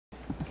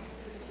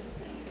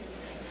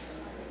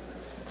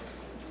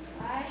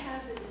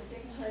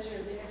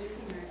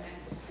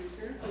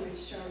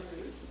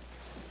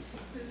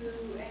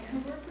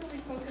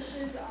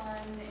touches on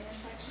the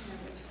intersection of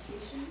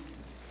education,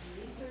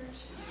 and research,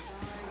 and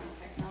design, and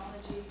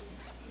technology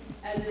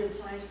as it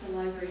applies to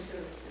library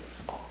services.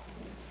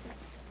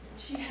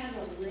 She has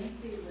a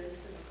lengthy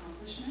list of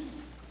accomplishments,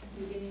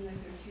 beginning with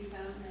her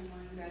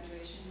 2001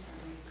 graduation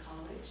from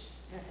Claremont College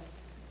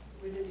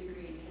with a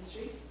degree in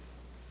history.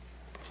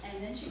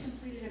 And then she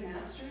completed a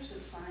Master's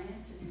of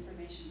Science in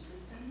Information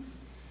Systems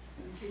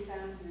in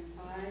 2005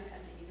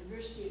 at the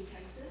University of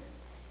Texas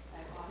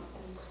at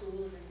Austin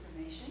School of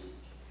Information.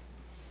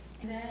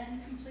 And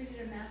then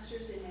completed a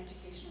Master's in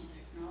Educational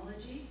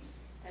Technology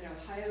at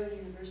Ohio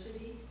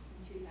University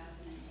in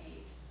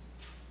 2008.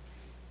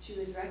 She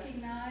was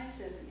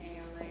recognized as an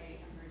ALA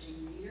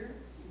Emerging Leader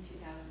in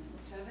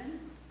 2007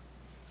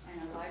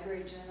 and a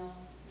Library Journal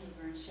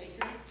Mover and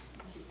Shaker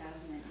in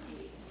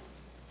 2008.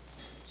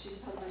 She's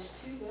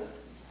published 2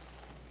 books.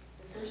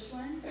 The first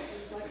one,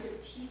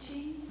 Reflective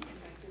Teaching,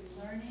 Effective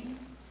Learning,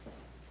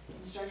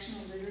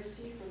 Instructional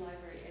Literacy for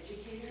Library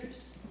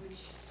Educators,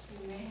 which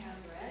you may have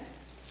read.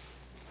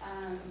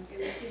 It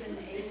was given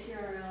the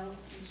ACRL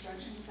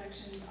Instruction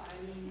Section's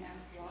Eileen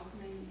F.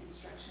 Rockman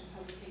Instruction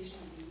Publication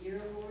of the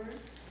Year Award.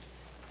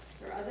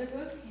 Her other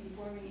book,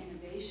 Informing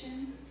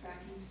Innovation,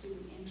 Tracking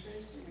Student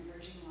Interest in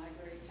Emerging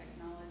Library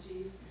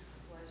Technologies,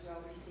 was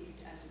well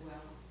received as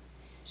well.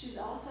 She's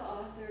also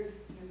authored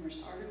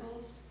numerous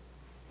articles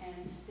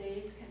and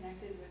stays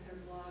connected with her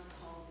blog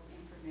called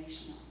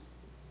Informational.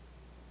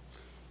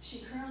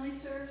 She currently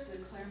serves the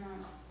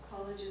Claremont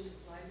Colleges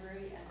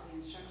Library as the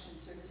Instruction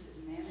Services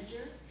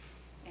Manager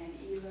and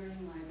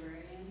e-learning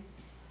librarian,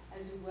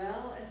 as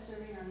well as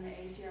serving on the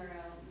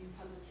ACRL New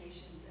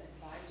Publications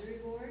Advisory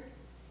Board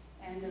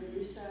and the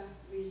RUSA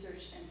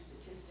Research and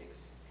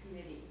Statistics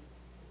Committee.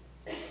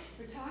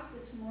 Her talk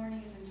this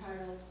morning is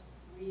entitled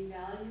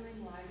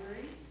Revaluing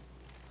Libraries,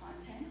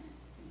 Content,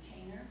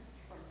 Container,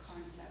 or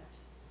Concept.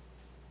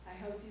 I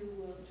hope you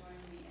will join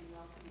me in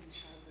welcoming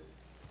Char Booth.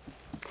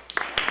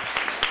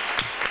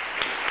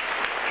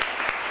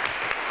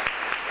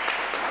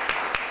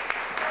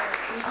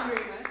 Thank you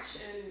very much,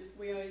 and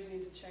we always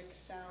need to check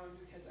sound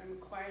because I'm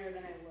quieter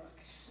than I look.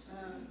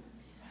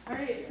 All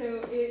right,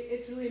 so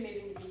it's really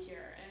amazing to be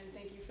here, and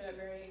thank you for that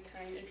very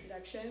kind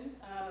introduction.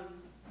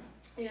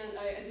 And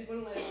I did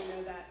want to let everyone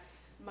know that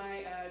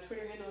my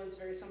Twitter handle is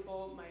very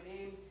simple, my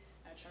name,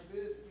 Char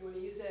Booth, if you want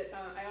to use it.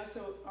 I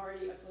also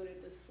already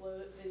uploaded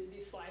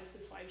these slides to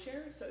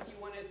SlideShare, so if you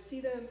want to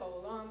see them, follow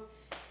along,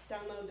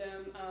 download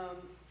them,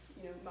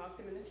 mock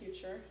them in the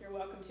future, you're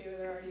welcome to,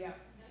 they're already out.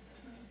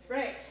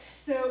 Right,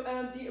 so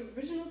the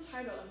original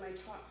title of my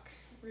talk,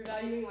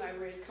 Revaluing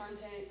Libraries,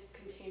 Content,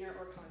 Container,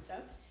 or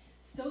Concept,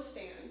 still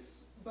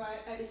stands,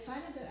 but I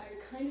decided that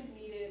I kind of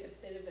needed a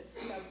bit of a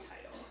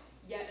subtitle,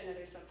 yet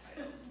another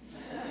subtitle,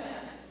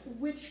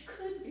 which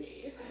could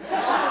be,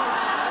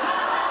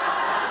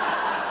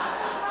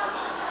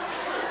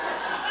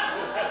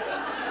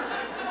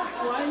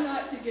 why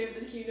not to give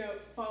the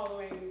keynote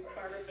following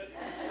Barbara Fiske?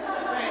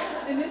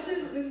 Right, and this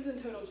is in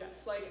total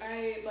jest.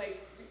 I,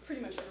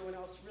 pretty much everyone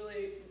else,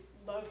 really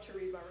love to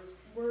read Barbara's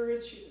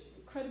words. She's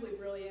incredibly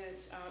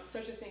brilliant,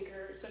 such a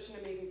thinker, such an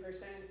amazing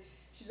person.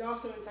 She's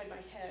also inside my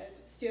head,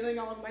 stealing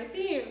all of my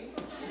themes.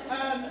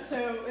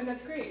 And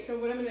that's great. So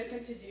what I'm going to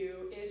attempt to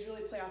do is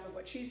really play off of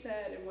what she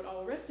said and what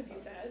all the rest of you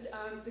said,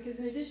 because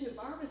in addition to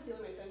Barbara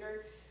stealing my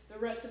thunder, the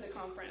rest of the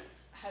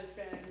conference has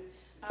been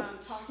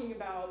talking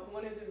about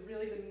one of the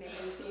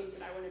main themes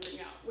that I want to bring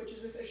out, which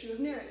is this issue of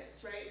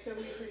narratives, right? So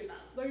we've heard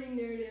about learning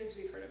narratives,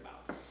 we've heard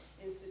about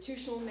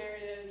institutional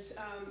narratives,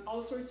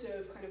 all sorts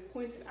of kind of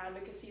points of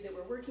advocacy that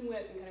we're working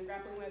with and kind of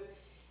grappling with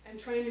and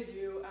trying to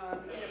do in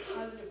a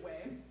positive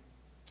way.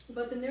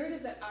 But the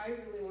narrative that I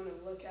really want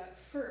to look at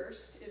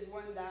first is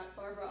one that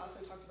Barbara also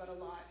talked about a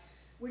lot,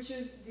 which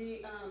is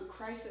the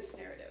crisis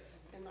narrative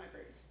in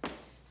libraries.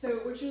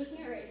 So what you're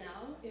looking at right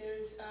now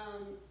is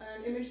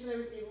an image that I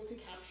was able to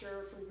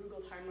capture from Google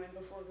Timeline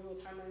before Google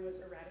Timeline was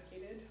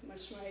eradicated,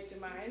 much to my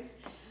demise,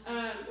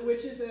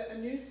 which is a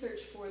news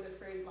search for the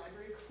phrase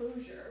library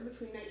closure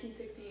between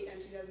 1960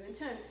 and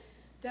 2010.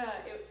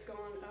 It's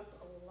gone up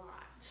a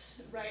lot,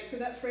 right? So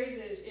that phrase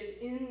is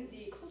in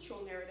the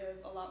cultural narrative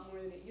a lot more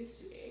than it used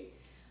to be.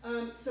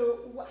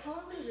 So how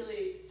I wanted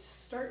really to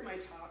start my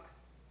talk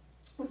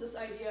was this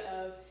idea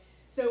of,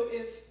 so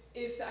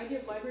if the idea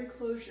of library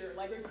closure,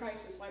 library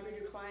crisis, library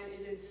decline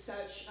is in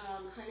such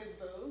kind of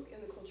vogue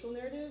in the cultural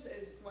narrative,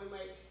 as one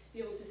might be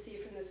able to see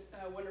from this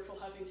wonderful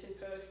Huffington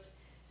Post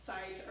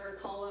site or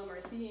column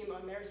or theme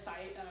on their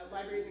site,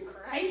 libraries in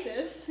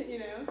crisis,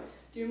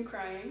 doom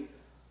crying.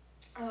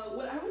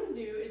 What I want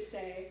to do is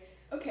say,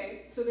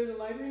 okay, so there's a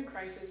library in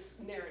crisis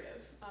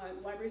narrative,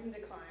 libraries in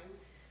decline,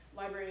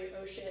 library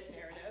oh shit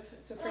narrative.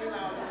 It's a pretty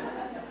loud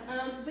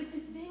one. But the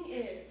thing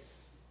is,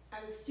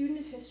 as a student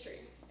of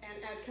history,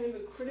 and as kind of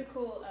a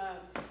critical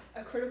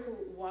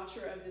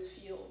watcher of this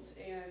field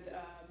and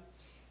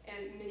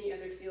many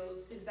other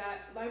fields, is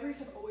that libraries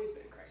have always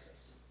been in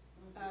crisis.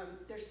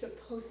 They're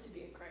supposed to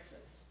be in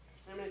crisis,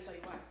 and I'm going to tell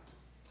you why.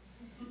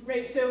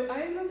 Right, so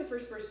I am not the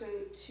first person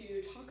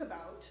to talk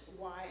about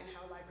why and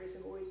how libraries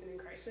have always been in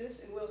crisis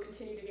and will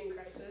continue to be in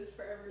crisis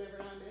forever and ever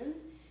and amen.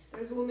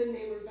 There's a woman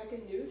named Rebecca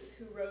Newth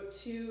who wrote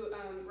two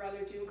rather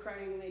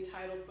doom-cryingly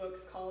titled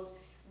books called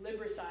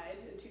Libricide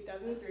in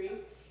 2003,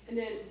 and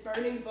then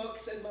Burning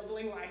Books and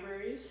Leveling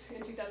Libraries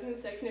in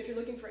 2006. And if you're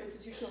looking for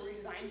institutional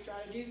redesign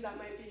strategies, that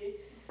might be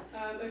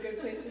a good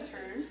place to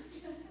turn.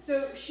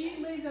 So she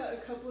lays out a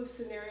couple of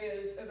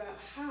scenarios about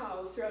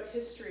how, throughout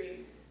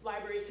history,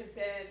 libraries have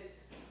been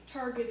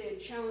targeted,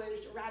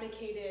 challenged,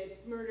 eradicated,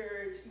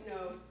 murdered,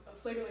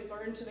 flagrantly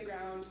burned to the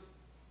ground,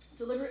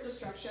 deliberate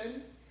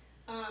destruction,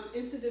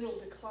 incidental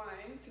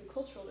decline through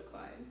cultural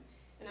decline,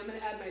 and I'm going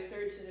to add my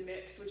third to the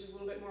mix, which is a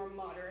little bit more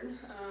modern,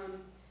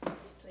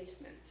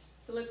 displacement.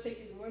 So let's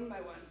take these one by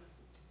one.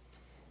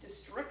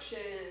 Destruction.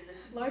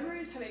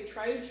 Libraries have a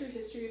tried and true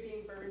history of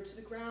being burned to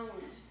the ground.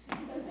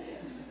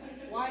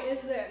 Why is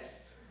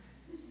this?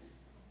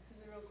 This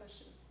is a real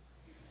question.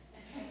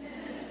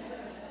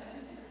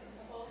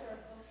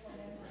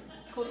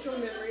 Cultural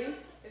memory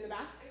in the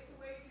back. It's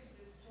a way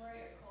to destroy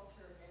a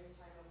culture in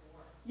time of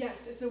war.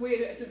 Yes, it's a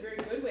very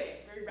good way,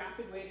 very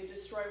rapid way to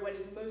destroy what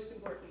is most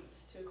important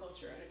to a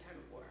culture at a time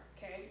of war.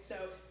 Okay,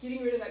 so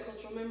getting rid of that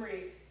cultural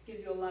memory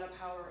gives you a lot of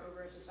power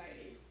over a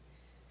society.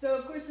 So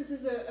of course this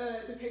is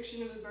a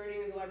depiction of the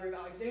burning of the Library of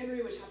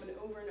Alexandria, which happened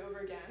over and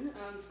over again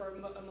for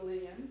a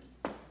millennium.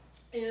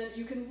 And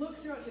you can look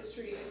throughout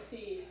history and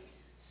see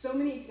so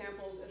many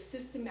examples of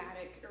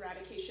systematic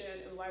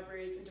eradication of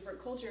libraries in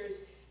different cultures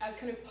as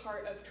kind of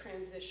part of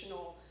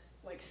transitional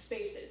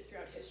spaces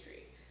throughout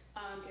history.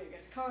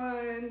 Genghis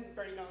Khan,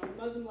 burning down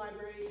the Muslim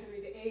libraries,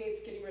 Henry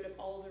VIII, getting rid of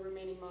all of the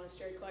remaining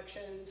monastery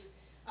collections.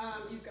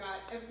 You've got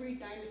every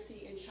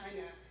dynasty in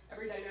China,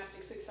 every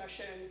dynastic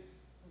succession,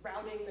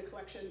 routing the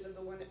collections of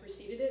the one that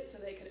preceded it so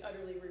they could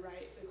utterly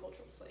rewrite the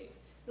cultural slate.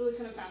 Really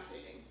kind of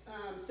fascinating.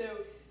 So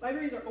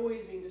libraries are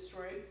always being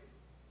destroyed.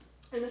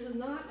 And this is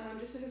not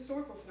just a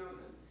historical phenomenon.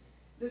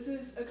 This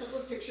is a couple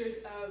of pictures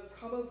of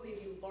probably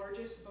the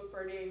largest book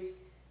burning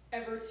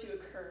ever to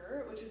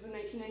occur, which is the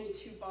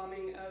 1992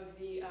 bombing of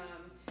the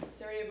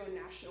Sarajevo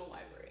National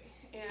Library.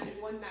 And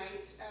in one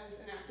night, as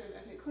an act of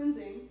ethnic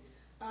cleansing,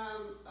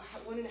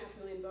 1.5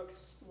 million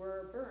books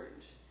were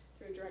burned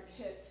through a direct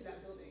hit to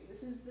that building.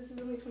 This is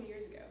only 20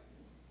 years ago.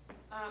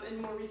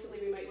 And more recently,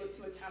 we might look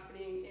to what's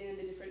happening in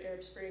the different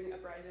Arab Spring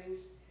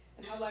uprisings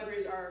and how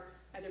libraries are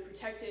either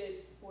protected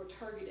or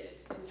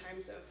targeted in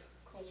times of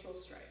cultural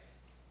strife.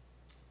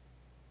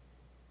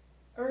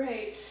 All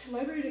right,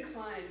 library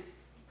decline.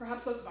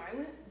 Perhaps less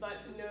violent, but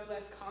no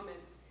less common.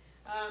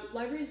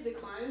 Libraries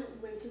decline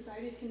when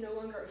societies can no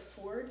longer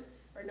afford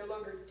or no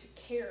longer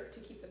care to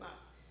keep them up.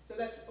 So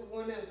that's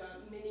one of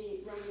many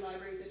Roman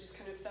libraries that just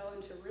kind of fell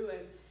into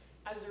ruin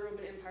as the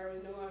Roman Empire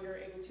was no longer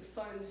able to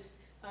fund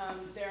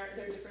their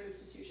different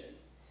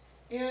institutions.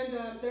 And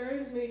there are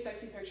as many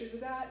sexy pictures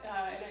of that,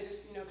 and I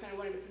just kind of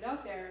wanted to put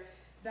out there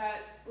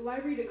that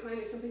library decline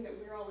is something that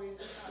we're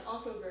always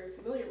also very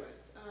familiar with.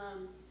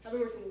 Having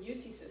worked in the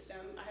UC system,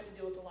 I had to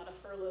deal with a lot of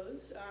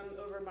furloughs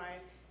over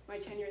my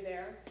tenure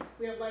there.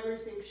 We have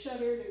libraries being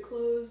shuttered and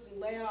closed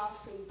and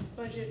layoffs and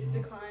budget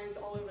declines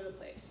all over the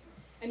place.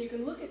 And you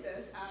can look at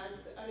this as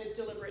a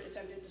deliberate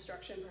attempted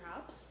destruction,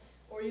 perhaps,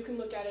 or you can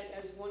look at it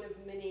as one of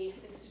many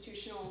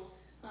institutional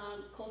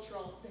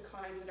cultural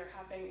declines that are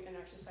happening in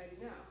our society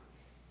now.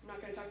 I'm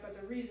not going to talk about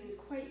the reasons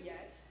quite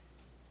yet,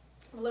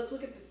 but let's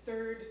look at the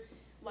third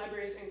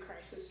libraries in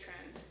crisis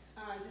trend,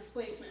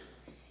 displacement.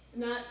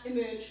 And that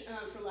image,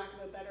 for lack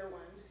of a better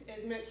one,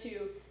 is meant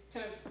to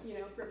kind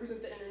of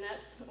represent the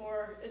internet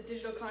or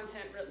digital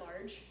content writ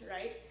large,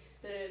 right?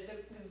 The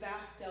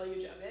vast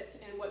deluge of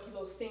it and what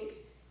people think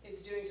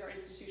it's doing to our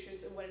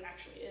institutions and what it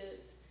actually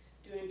is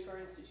doing to our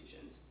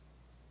institutions.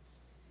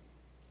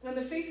 And on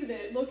the face of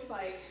it, it looks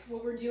like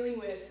what we're dealing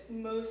with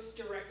most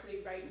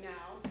directly right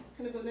now. It's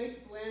kind of a nice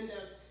blend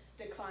of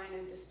decline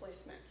and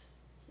displacement,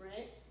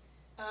 right?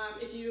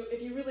 If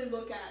you really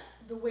look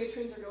at the way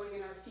trends are going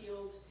in our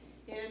field,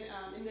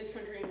 in this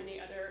country and many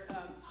other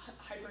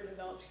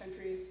hyper-developed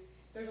countries,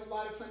 there's a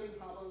lot of funding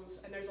problems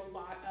and there's a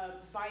lot of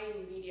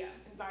vying media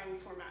and vying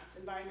formats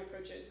and vying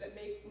approaches that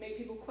make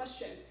people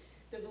question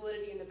the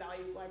validity and the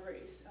value of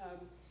libraries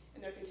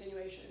and their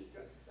continuation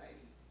throughout society.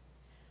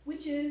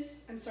 Which is,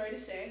 I'm sorry to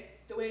say,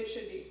 the way it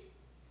should be.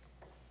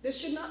 This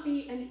should not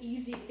be an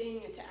easy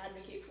thing to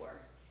advocate for.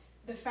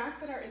 The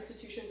fact that our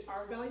institutions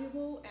are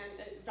valuable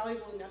and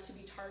valuable enough to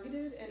be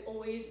targeted and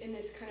always in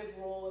this kind of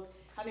role of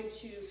having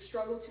to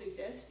struggle to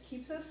exist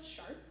keeps us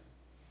sharp.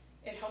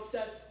 It helps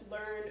us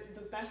learn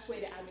the best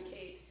way to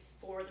advocate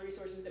for the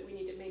resources that we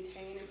need to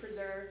maintain and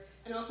preserve,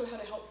 and also how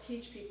to help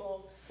teach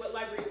people what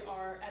libraries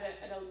are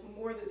at a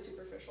more than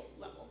superficial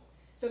level.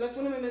 So that's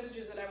one of my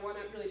messages that I want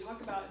to really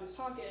talk about in this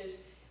talk is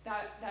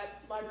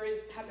that libraries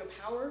have no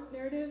power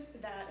narrative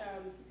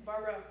that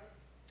Barbara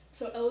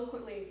so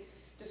eloquently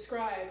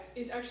described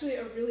is actually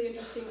a really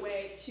interesting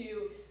way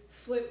to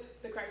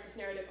flip the crisis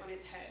narrative on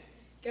its head.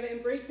 You gotta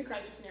embrace the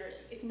crisis narrative.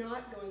 It's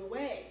not going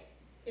away.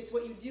 It's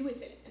what you do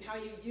with it and how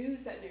you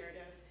use that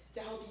narrative to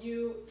help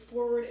you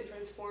forward and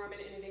transform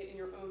and innovate in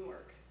your own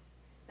work.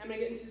 I'm going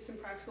to get into some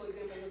practical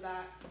examples of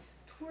that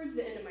towards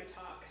the end of my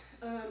talk.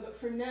 But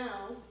for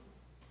now,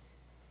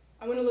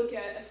 I want to look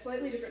at a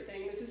slightly different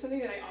thing. This is something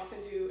that I often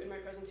do in my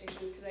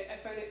presentations because I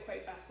find it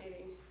quite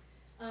fascinating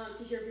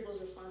to hear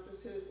people's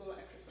responses to this little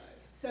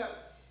exercise. So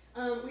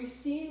we've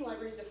seen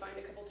libraries defined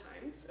a couple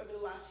times over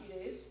the last few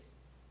days.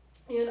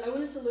 And I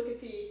wanted to look at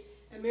the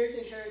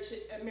American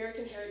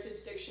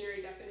Heritage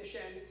Dictionary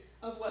definition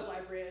of what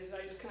library is.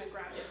 I just kind of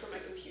grabbed it from my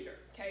computer,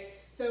 okay?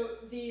 So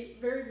the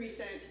very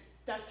recent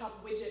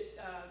desktop widget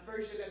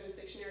version of this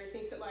dictionary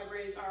thinks that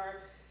libraries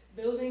are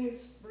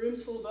buildings,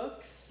 rooms full of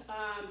books,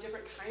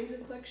 different kinds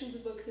of collections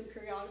of books and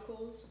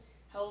periodicals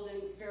held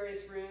in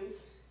various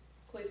rooms,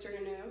 cloistered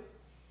or no,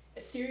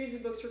 a series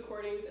of books,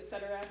 recordings,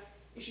 etc.,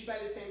 issued by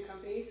the same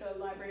company, so a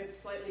library of a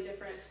slightly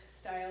different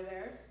style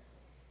there.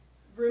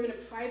 Room in a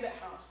private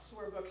house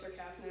where books are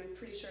kept, and I'm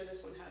pretty sure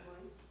this one had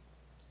one.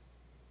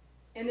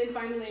 And then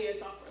finally, a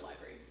software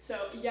library.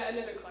 So yet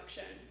another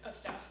collection of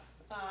stuff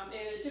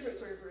in a different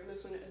sort of room.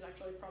 This one is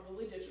actually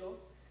probably digital.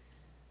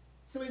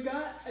 So we've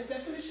got a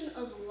definition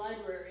of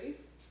library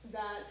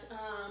that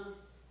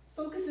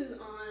focuses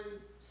on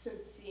some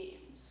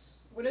themes.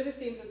 What are the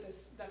themes that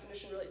this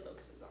definition really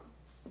focuses on?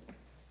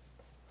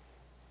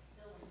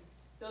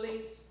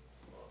 Buildings,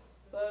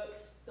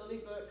 books,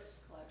 buildings, books,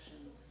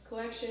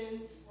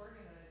 collections,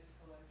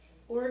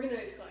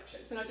 organized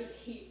collections. So not just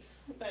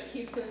heaps, but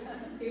heaps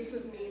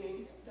with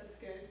meaning. That's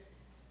good.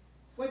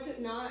 What's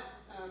it not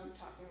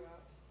talking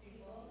about?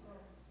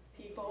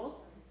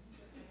 People.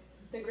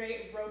 The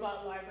great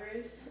robot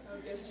libraries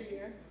of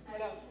yesteryear.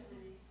 What else?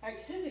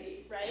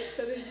 Activity, right?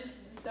 So there's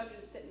just stuff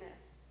just sitting there.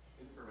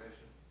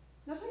 Information.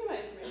 Not talking about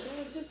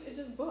information. It's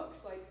just books.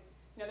 Like,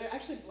 you know, they're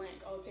actually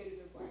blank. All the pages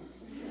are blank.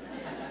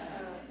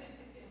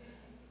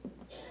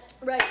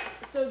 Right.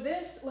 So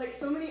this, like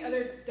so many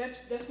other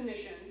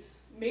definitions,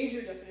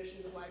 major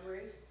definitions of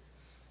libraries,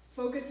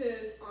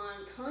 focuses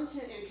on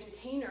content and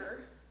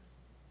container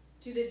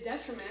to the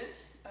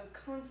detriment of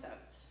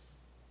concept,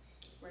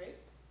 right?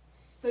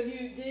 So if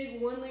you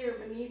dig one layer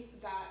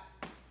beneath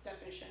that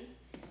definition,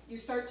 you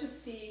start to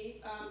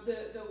see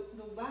the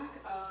lack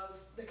of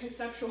the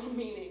conceptual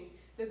meaning,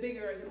 the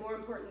bigger, the more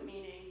important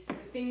meaning, the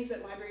things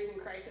that libraries in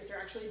crisis are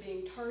actually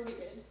being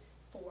targeted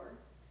for,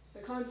 the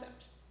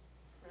concept,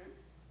 right?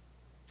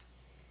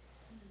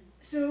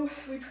 So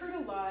we've heard a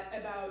lot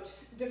about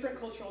different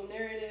cultural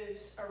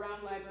narratives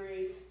around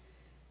libraries.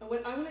 And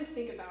what I want to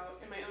think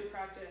about in my own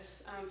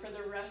practice for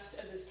the rest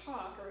of this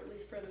talk, or at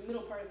least for the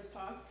middle part of this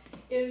talk,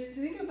 is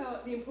to think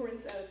about the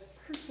importance of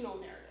personal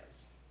narrative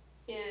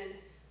in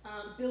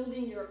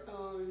building your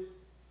own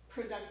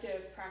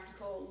productive,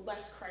 practical,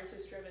 less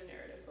crisis-driven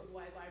narrative of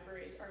why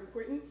libraries are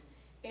important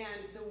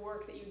and the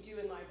work that you do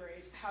in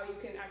libraries, how you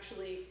can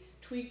actually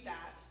tweak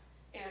that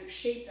and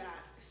shape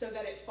that so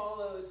that it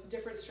follows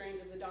different strains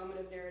of the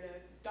dominant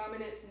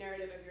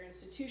narrative of your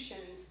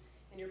institutions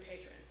and your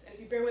patrons. And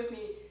if you bear with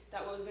me,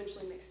 that will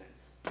eventually make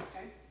sense,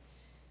 okay?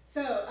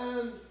 So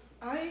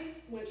I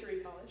went to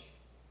Reed College,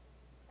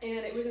 and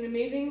it was an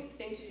amazing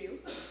thing to do.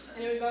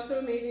 And it was also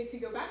amazing to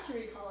go back to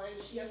Reed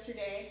College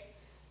yesterday,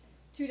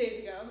 2 days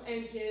ago,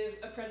 and give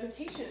a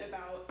presentation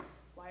about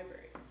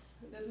libraries.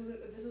 This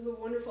was a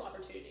wonderful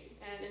opportunity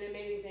and an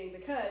amazing thing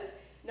because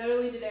not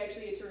only did I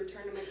actually get to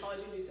return to my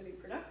college and do something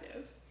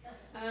productive,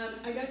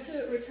 I got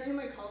to return to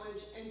my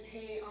college and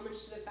pay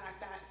homage to the fact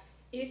that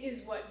it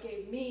is what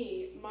gave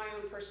me my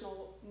own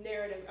personal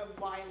narrative of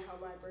why and how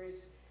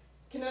libraries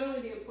can not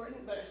only be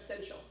important, but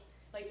essential,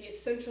 like the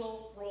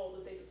essential role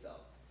that they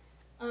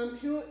fulfill.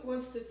 Who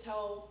wants to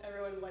tell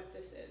everyone what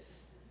this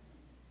is?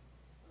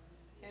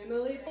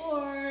 Emily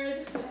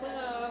Ford.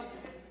 Hello.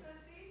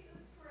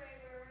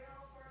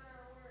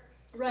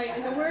 Right,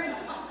 and the word,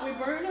 we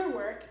burn our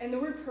work, and the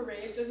word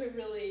parade doesn't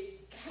really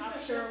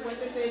capture what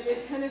this is.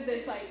 It's kind of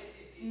this like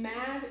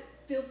mad,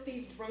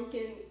 filthy,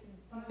 drunken,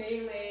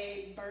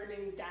 melee,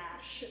 burning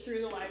dash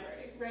through the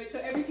library, right? So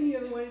everything you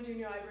ever wanted to do in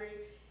your library,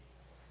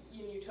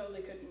 you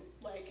totally couldn't.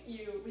 Like,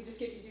 we just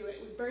get to do it.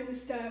 We burn the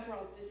stuff, we're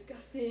all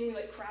disgusting, we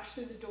like crash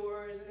through the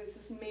doors, and it's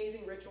this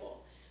amazing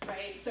ritual,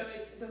 right? So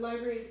the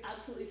library is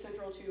absolutely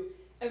central to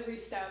every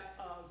step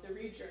of the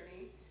read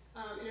journey.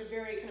 In a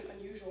very kind of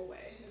unusual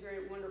way, in a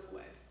very wonderful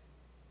way.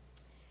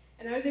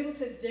 And I was able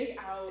to dig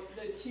out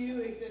the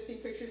two existing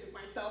pictures of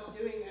myself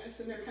doing this,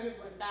 and they're kind of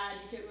like bad,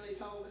 you can't really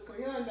tell what's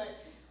going on,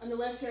 but on the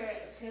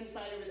left-hand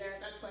side over there,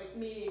 that's like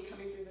me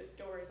coming through the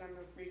doors. I'm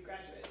a Reed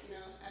graduate, you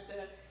know,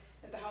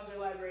 at the Hauser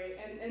Library.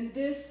 And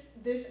this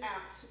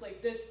act,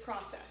 like this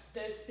process,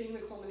 this being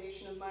the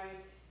culmination of my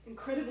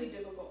incredibly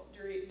difficult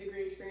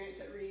degree experience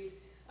at Reed,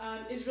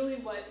 is really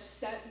what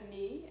set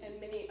me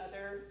and many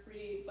other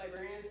Reed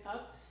librarians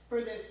up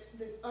for this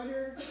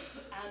utter,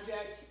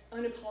 abject,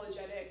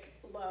 unapologetic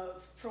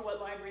love for what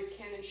libraries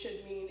can and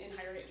should mean in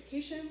higher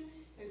education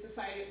and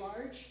society at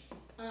large.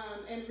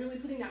 And really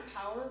putting that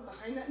power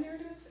behind that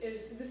narrative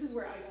this is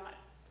where I got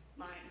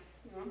mine,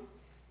 you know?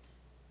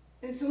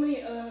 And so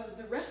many of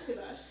the rest of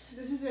us,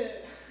 this is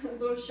a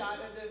little shot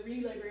of the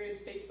Read Librarians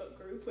Facebook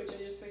group, which I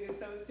just think is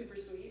so super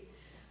sweet.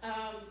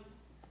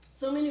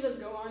 So many of us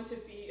go on to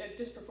be a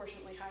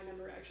disproportionately high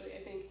number, actually,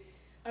 I think,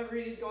 of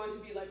readies go on to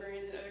be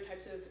librarians and other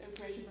types of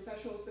information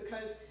professionals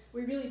because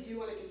we really do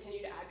want to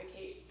continue to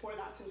advocate for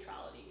that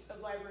centrality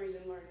of libraries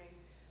and learning,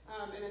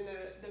 and in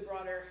the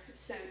broader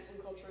sense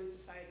in culture and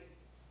society.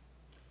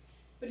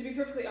 But to be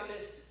perfectly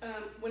honest,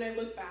 when I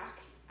look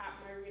back at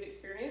my read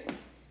experience,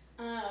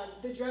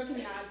 the drunken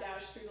mad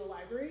dash through the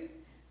library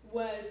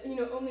was,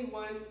 only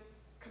one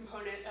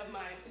component of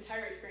my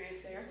entire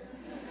experience there,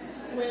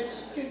 which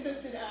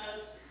consisted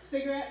of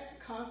cigarettes,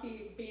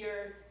 coffee,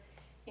 beer,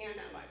 and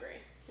that library,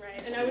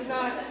 right? And I was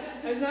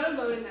not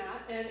alone in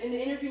that. And in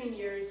the intervening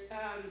years,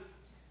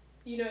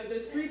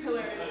 those three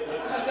pillars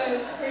have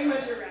been pretty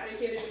much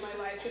eradicated in my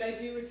life, but I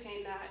do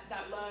retain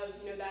that love,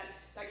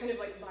 that kind of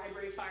like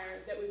library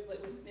fire that was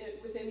lit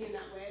within me in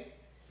that way.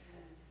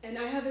 And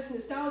I have this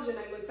nostalgia, and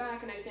I look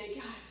back and I think,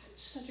 God, I was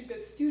such a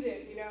good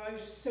student, I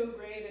was just so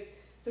great and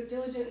so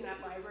diligent in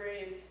that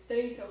library and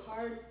studying so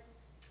hard.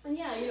 And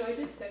yeah, I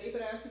did study,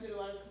 but I also did a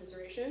lot of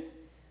commiseration.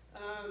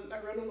 I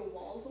wrote on the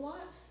walls a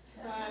lot.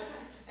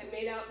 I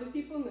made out with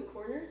people in the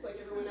corners like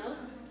everyone else.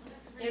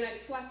 And I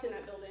slept in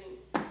that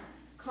building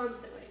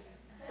constantly,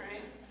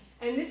 right?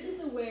 And this is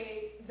the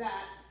way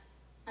that,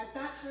 at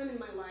that time in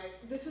my life,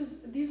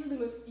 these were the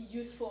most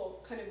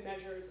useful kind of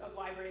measures of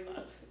library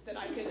love that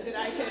I could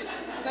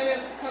kind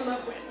of come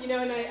up with,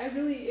 and I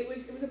really, it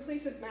was a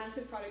place of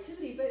massive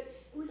productivity, but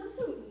it was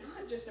also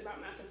not just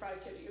about massive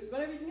productivity, it was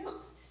about everything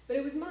else, but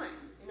it was mine,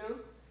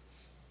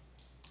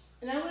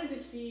 And I wanted to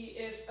see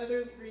if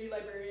other ready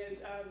librarians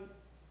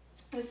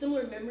had a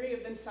similar memory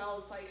of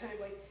themselves, kind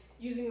of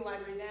using the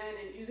library then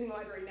and using the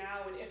library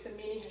now, and if the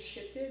meaning has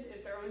shifted,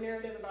 if their own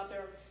narrative about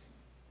their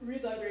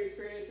read library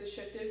experience has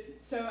shifted.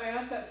 So I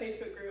asked that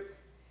Facebook group,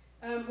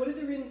 what did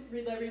the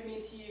read library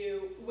mean to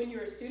you when you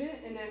were a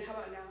student, and then how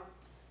about now?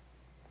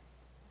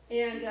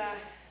 And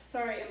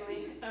sorry,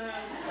 Emily.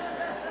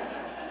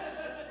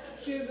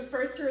 She was the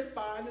first to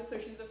respond, and so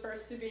she's the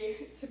first to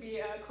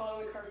be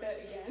called on the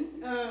carpet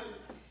again.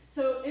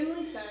 So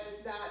Emily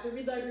says that the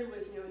read library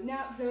was, a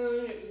nap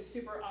zone. It was a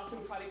super awesome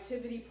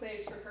productivity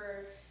place for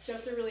her. She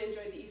also really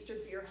enjoyed the Easter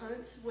beer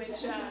hunt,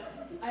 which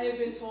I have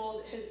been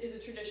told is a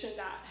tradition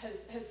that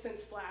has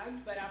since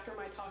flagged, but after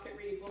my talk at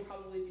Read will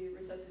probably be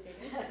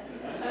resuscitated.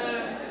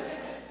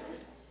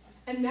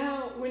 And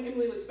now, when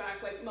Emily looks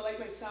back, like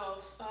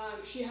myself,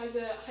 she has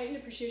a heightened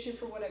appreciation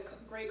for what a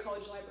great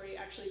college library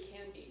actually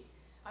can be.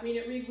 I mean,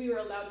 at Read, we were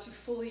allowed to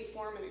fully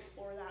form and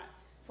explore that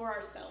for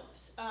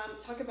ourselves.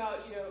 Talk about,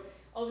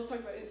 all this talk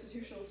about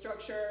institutional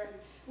structure, and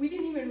we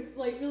didn't even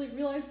really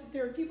realize that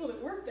there were people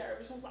that worked there. It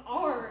was just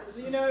ours,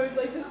 it was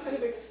like this kind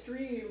of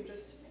extreme,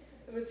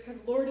 it was kind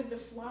of Lord of the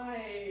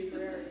Fly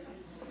libraries.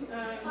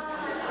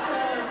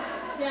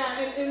 Yeah,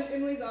 and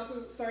Emily's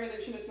also sorry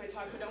that she missed my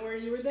talk, but don't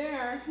worry, you were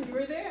there. I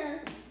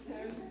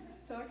was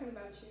talking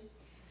about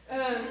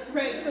you.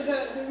 Right, so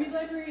the Read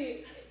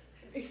Library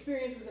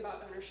experience was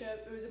about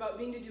ownership. It was about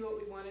being to do what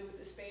we wanted with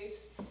the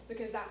space,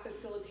 because that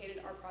facilitated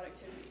our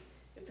productivity.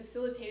 It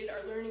facilitated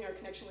our learning, our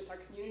connection with our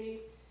community.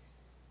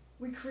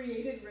 We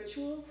created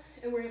rituals,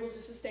 and we're able to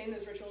sustain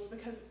those rituals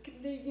because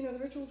the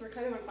rituals were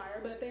kind of on fire,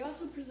 but they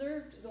also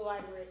preserved the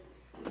library.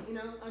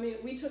 I mean,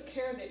 we took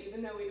care of it,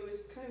 even though it was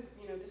kind of,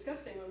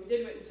 disgusting when we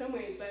did it in some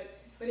ways,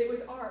 but it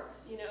was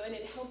ours, and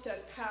it helped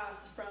us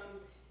pass from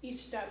each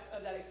step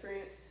of that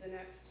experience to the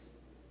next.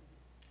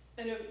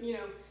 And,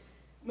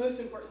 most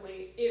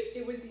importantly,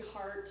 it was the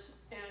heart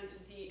and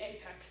the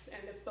apex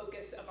and the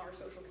focus of our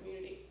social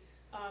community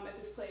at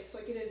this place,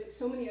 like it is at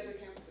so many other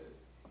campuses.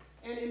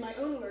 And in my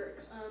own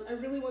work, I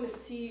really want to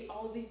see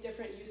all of these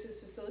different uses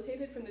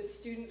facilitated from the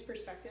student's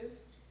perspective.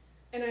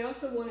 And I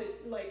also want to,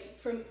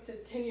 from the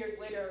 10 years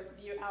later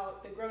view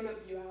out, the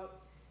grown-up view out,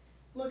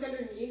 look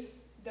underneath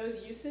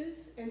those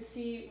uses and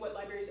see what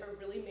libraries are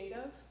really made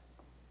of,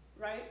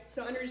 right?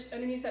 So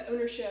underneath that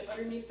ownership,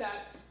 underneath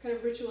that kind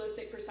of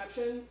ritualistic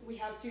perception, we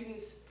have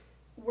students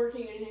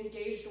working in an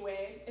engaged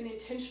way, an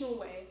intentional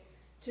way,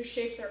 to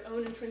shape their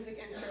own intrinsic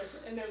interests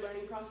in their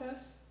learning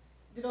process,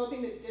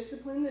 developing the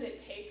discipline that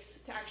it takes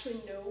to actually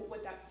know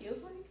what that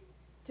feels like,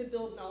 to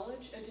build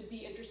knowledge and to be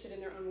interested in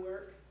their own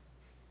work,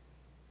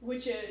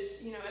 which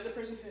is, as a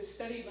person who has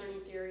studied learning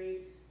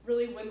theory,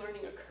 really when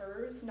learning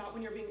occurs, not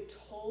when you're being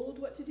told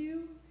what to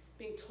do,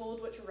 being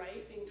told what to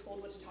write, being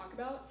told what to talk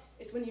about.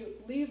 It's when you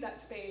leave that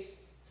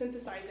space,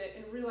 synthesize it,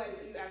 and realize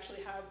that you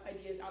actually have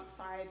ideas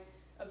outside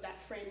of that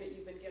frame that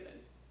you've been given.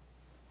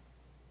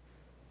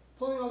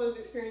 Pulling all those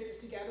experiences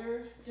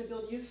together to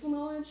build useful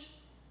knowledge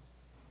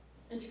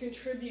and to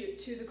contribute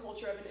to the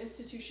culture of an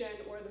institution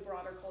or the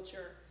broader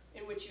culture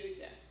in which you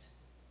exist.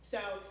 So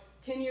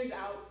 10 years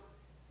out,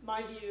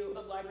 my view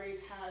of libraries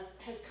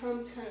has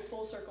come kind of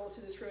full circle to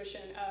this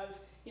fruition of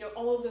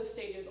all of those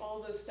stages, all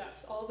of those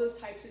steps, all of those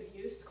types of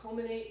use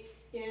culminate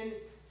in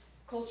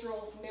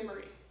cultural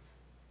memory.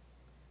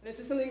 And this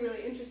is something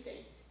really interesting.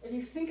 If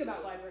you think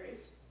about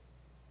libraries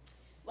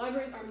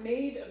are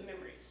made of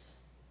memories.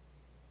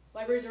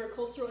 Libraries are a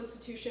cultural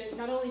institution.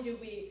 Not only do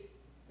we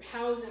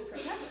house and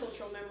protect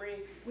cultural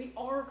memory, we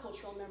are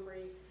cultural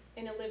memory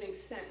in a living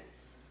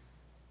sense.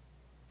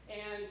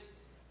 And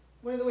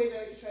one of the ways I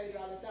like to try to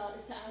draw this out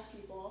is to ask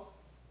people,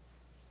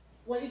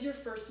 what is your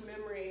first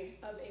memory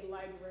of a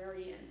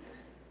librarian?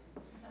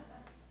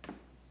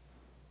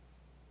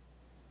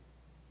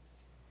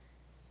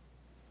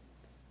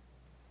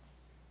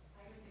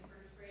 I was in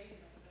first grade and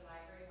went to the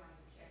library,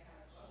 wanted to check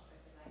out a book, but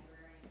the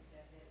librarian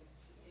said that it was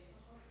too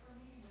difficult for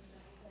me when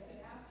I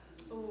picked it out.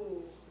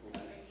 Oh. So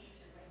my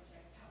teacher went and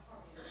checked out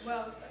for me.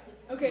 Well,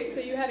 okay, so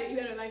you had a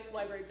nice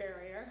library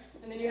barrier,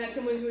 and then you had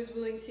someone who was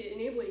willing to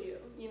enable you,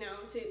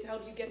 to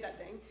help you get that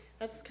thing.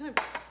 That's kind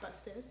of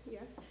busted,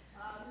 yes?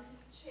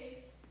 Mrs.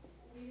 Chase,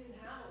 we didn't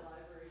have a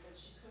library, but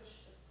she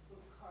pushed a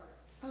book cart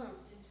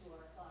into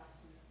our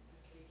classroom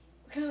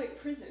occasionally. Kind of like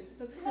prison.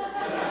 That's cool. My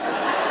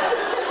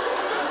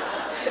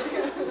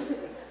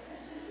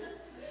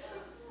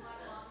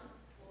mom was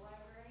a school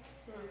librarian,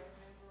 and I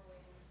remember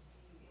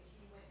when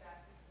she went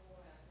back to school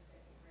when I was in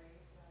second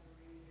grade, so I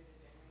really vivid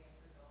memory of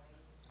her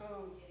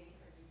going and getting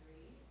her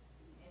degree.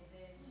 And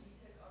then she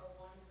took our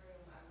one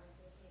room, I went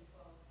to a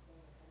K-12 school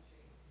in the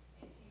country,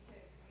 and she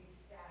took these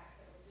stacks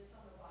that were just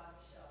on the bottom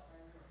shelf,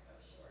 I remember so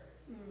short,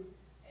 and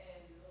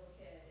a little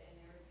kid, and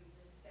there would be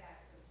just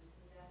stacks of just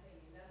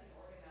nothing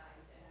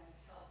organized, and I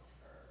helped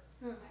her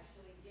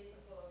actually get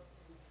the books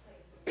and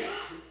place them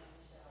on the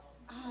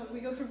shelves. We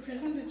go from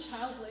prison to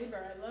child labor.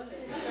 I love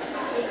it.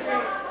 That's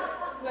great.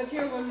 Let's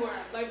hear one more.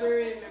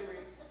 Librarian memory.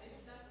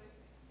 It stuck with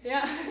me.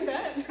 Yeah, I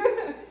bet.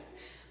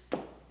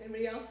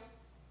 Anybody else?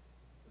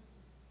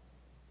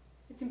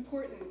 It's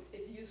important.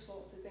 It's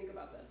useful to think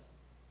about this.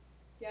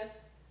 Yes?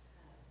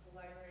 The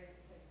librarian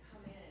said,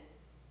 "Come in,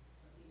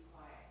 but be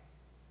quiet."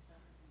 That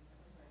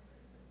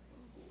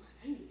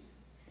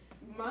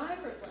was My my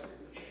first memory. first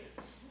librarian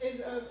is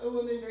a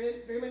woman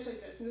very, very much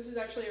like this, and this is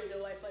actually a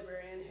real life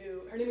librarian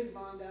who, her name is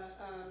Vonda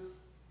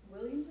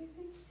Williams, I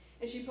think,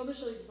 and she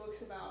published all these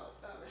books about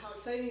how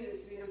exciting it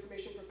is to be an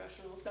information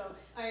professional. So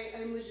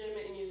I'm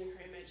legitimate in using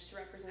her image to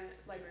represent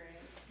librarians.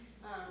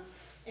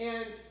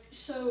 And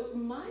so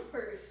my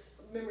first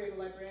memory of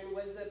a librarian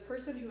was the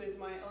person who was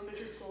my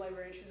elementary school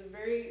librarian. She was a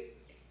very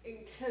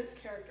intense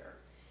character.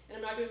 And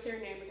I'm not going to say her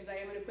name because I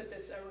am going to put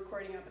this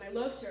recording up, and I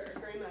loved her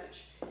very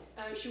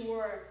much. She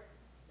wore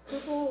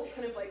purple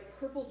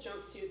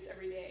jumpsuits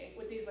every day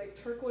with these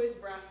like turquoise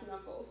brass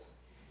knuckles.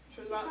 She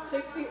was about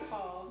 6 feet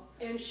tall,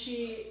 and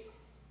she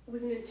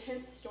was an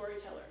intense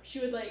storyteller.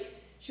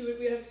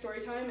 We'd have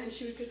story time, and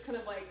she would just kind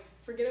of like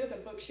forget about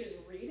the book she was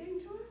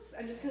reading to us,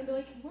 and just kind of be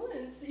like,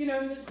 once,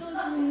 and there's still this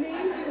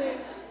amazingly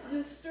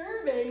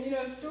disturbing,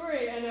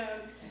 story,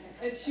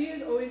 and she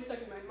has always stuck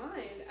in my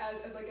mind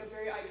as like a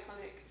very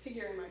iconic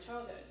figure in my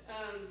childhood.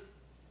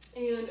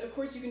 And of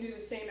course, you can do the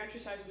same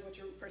exercise with what's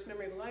your first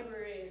memory of a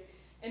library,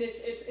 and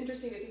it's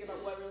interesting to think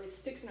about what really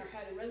sticks in our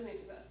head and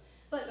resonates with us.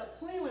 But the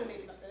point I want to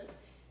make about this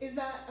is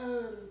that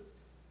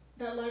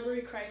that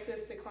library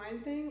crisis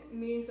decline thing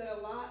means that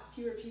a lot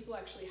fewer people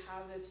actually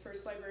have this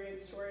first librarian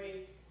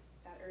story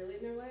that early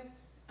in their life.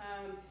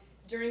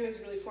 During those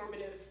really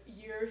formative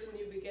years when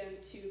you begin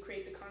to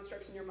create the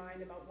constructs in your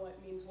mind about what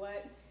means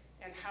what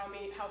and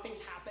how things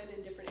happen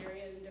in different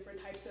areas and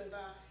different types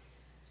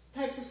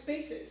of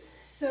spaces.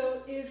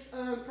 So if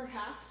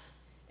perhaps,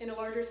 in a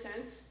larger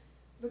sense,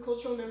 the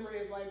cultural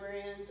memory of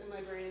librarians and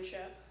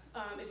librarianship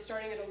is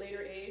starting at a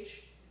later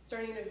age,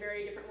 starting in a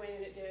very different way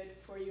than it did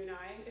for you and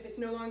I. If it's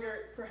no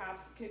longer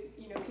perhaps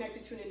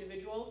connected to an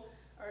individual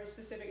or a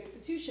specific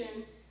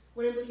institution,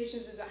 what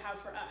implications does that have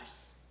for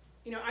us?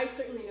 I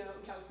certainly know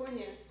in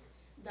California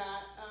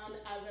that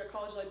as a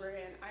college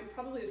librarian, I'm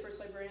probably the first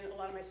librarian a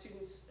lot of my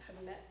students have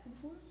met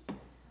before.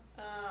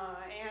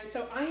 And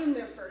so I am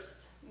their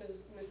first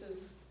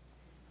Mrs.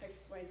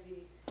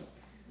 XYZ,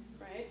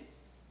 right?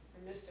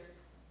 Or Mr.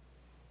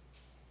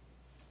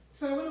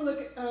 So I want to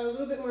look a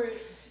little bit more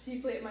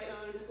deeply at my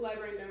own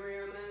library memory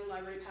or my own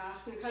library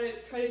past and kind of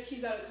try to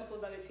tease out a couple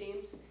of other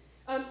themes.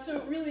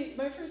 So really,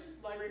 my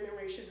first library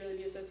memory should really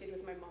be associated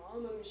with my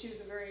mom. She was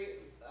a very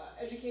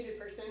educated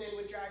person and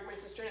would drag my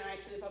sister and I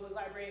to the public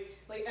library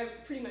like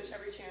pretty much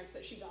every chance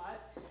that she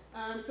got.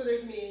 So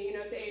there's me,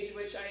 at the age at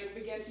which I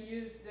began to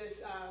use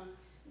this,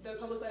 the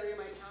public library in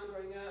my town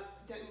growing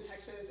up, Denton,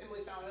 Texas.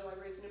 Emily Fowler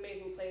Library is an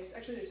amazing place.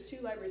 Actually, there's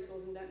 2 library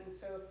schools in Denton,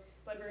 so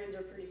librarians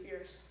are pretty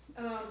fierce.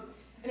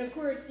 And of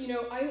course,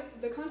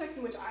 the context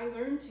in which I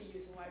learned to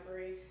use the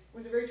library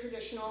was a very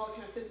traditional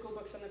kind of physical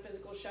books on the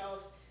physical shelf.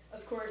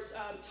 Of course,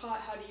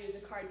 taught how to use a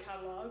card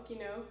catalog,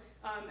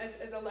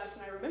 as a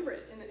lesson. I remember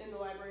it in the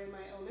library in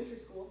my elementary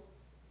school.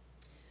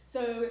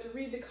 So I had to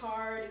read the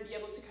card and be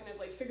able to kind of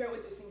like figure out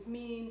what those things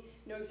mean,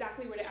 know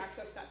exactly where to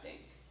access that thing.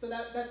 So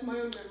that's my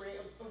own memory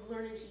of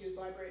learning to use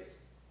libraries.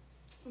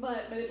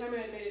 But by the time I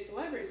had made it to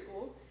library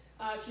school,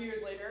 a few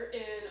years later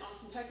in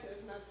Austin, Texas,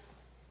 and that's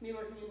me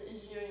working in the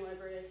engineering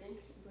library,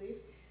 I believe,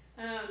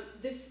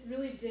 this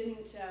really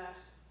didn't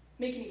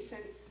make any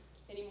sense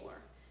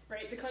anymore,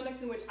 right? The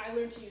context in which I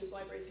learned to use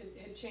libraries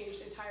had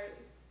changed entirely.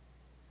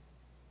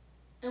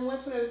 And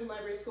once when I was in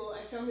library school,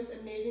 I found this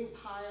amazing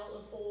pile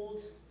of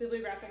old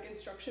bibliographic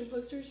instruction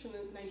posters from the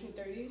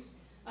 1930s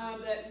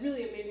that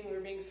really amazingly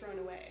were being thrown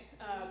away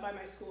by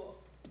my school.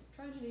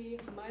 Tragedy,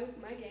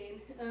 my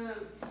gain.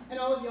 And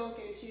all of y'all's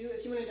gain too.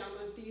 If you want to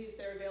download these,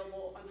 they're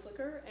available on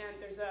Flickr,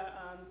 and there's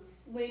a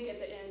link at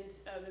the end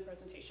of the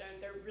presentation.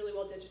 They're really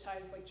well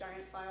digitized, like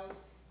giant files.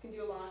 You can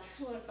do a lot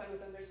of fun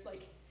with them. There's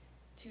like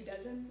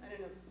 24, I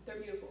don't know, they're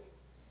beautiful.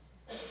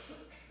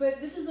 But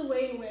this is the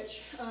way in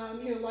which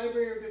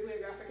library or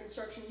bibliographic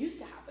instruction used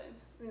to happen,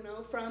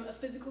 from a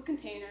physical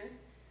container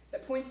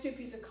that points to a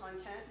piece of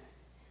content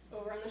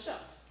over on the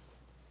shelf.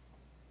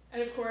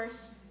 And of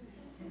course,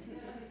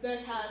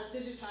 this has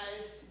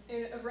digitized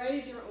in a variety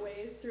of different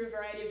ways through a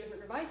variety of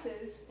different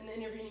devices in the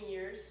intervening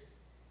years.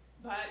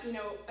 But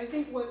I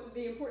think what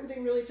the important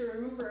thing really to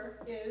remember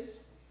is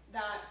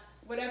that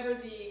whatever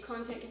the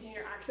content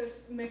container access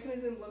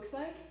mechanism looks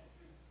like,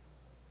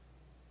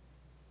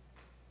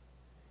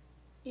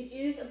 it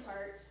is a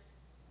part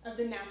of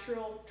the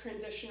natural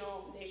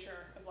transitional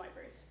nature of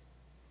libraries.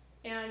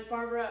 And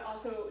Barbara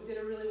also did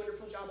a really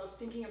wonderful job of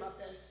thinking about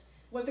this.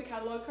 What the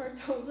catalog card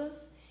tells us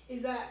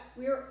is that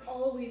we are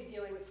always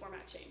dealing with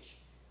format change.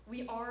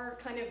 We are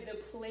kind of the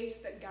place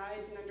that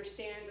guides and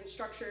understands and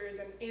structures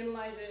and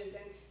analyzes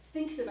and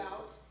thinks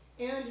about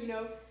and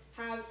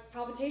has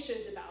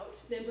palpitations about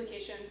the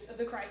implications of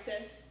the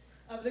crisis,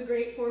 of the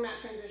great format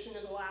transition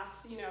of the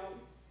last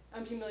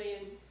umpteen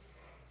million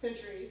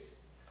centuries.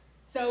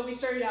 So we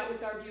started out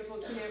with our beautiful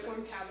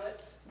cuneiform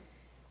tablets,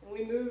 and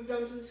we moved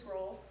on to the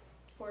scroll,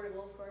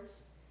 portable of course,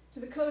 to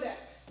the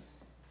codex,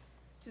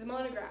 to the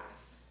monograph,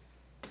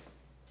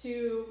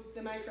 to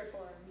the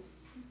microform,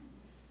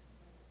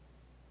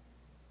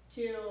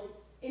 to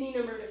any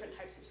number of different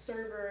types of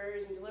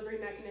servers and delivery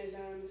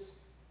mechanisms.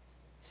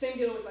 Same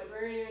deal with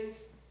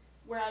librarians,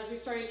 whereas we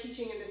started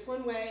teaching in this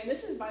one way, and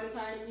this is by the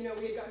time we had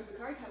gotten to the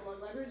card catalog,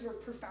 libraries were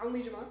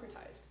profoundly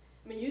democratized.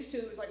 I mean, used to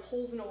it was like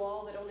holes in a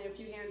wall that only a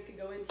few hands could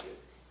go into.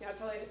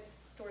 That's how they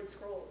stored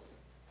scrolls.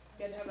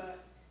 You had to have a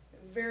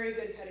very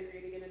good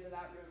pedigree to get into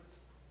that room.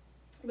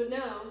 But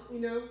now,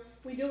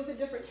 we deal with a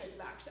different type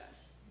of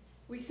access.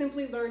 We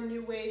simply learn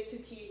new ways to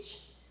teach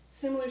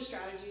similar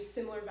strategies,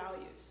 similar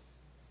values.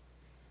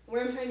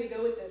 Where I'm trying to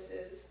go with this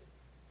is,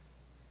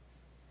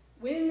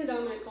 when the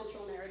dominant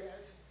cultural narrative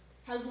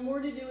has more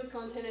to do with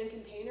content and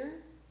container,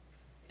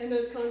 and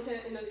those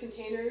content and those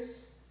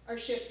containers are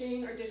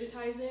shifting, are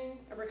digitizing,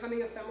 are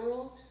becoming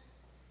ephemeral,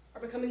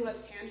 are becoming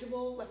less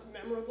tangible, less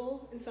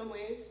memorable in some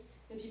ways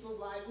in people's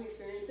lives and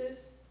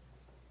experiences,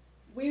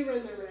 we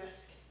run the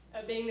risk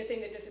of being the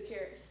thing that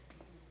disappears.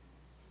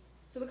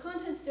 So the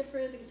content's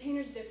different, the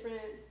container's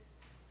different.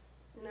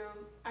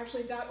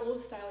 Actually that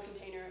old style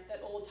container,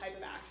 that old type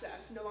of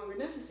access, no longer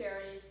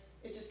necessary,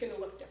 it's just going to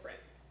look different,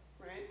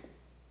 right?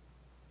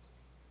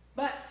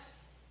 But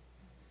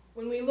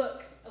when we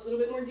look a little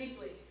bit more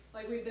deeply,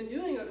 like we've been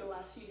doing over the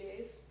last few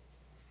days,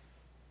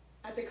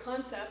 at the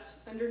concept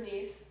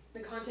underneath the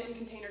content and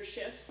container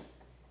shifts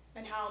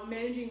and how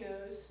managing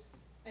those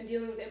and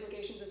dealing with the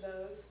implications of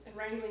those and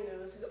wrangling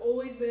those has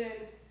always been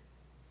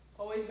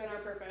our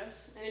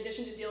purpose, in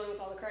addition to dealing with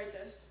all the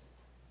crisis.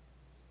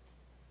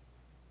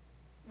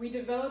 We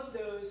develop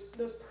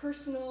those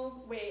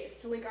personal ways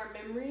to link our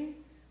memory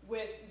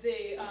with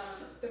the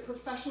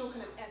professional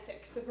kind of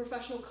ethics, the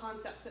professional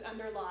concepts that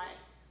underlie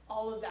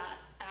all of that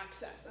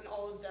access and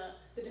all of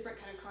the different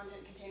kind of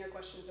content container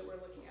questions that we're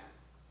looking at.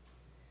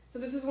 So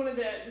this is one of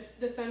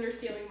the thunder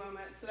stealing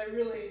moments that I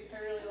really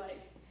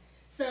like.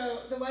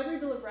 So the Library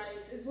Bill of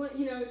Rights is one,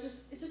 it's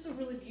just a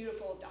really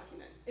beautiful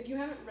document. If you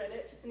haven't read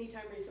it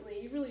anytime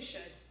recently, you really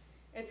should.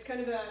 It's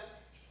kind of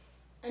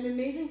an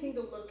amazing thing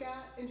to look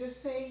at and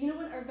just say, you know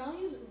what, our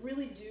values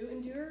really do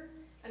endure,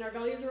 and our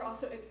values are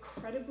also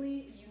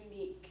incredibly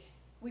unique.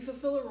 We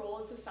fulfill a role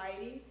in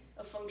society,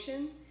 a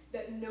function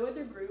that no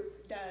other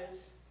group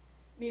does.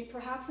 I mean,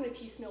 perhaps in a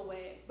piecemeal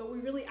way, but we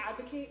really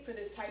advocate for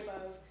this type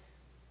of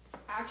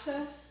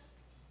access,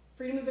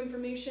 freedom of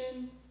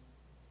information,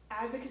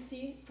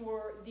 advocacy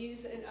for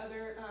these and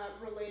other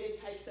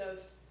related types of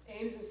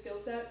aims and skill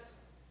sets,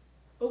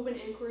 open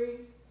inquiry,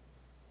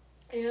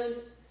 and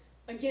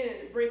again,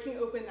 breaking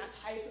open that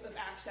type of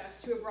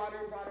access to a broader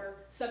and broader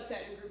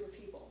subset and group of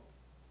people.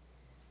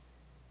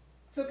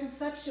 So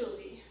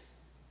conceptually,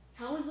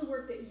 how is the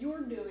work that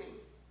you're doing,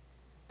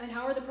 and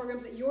how are the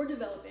programs that you're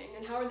developing,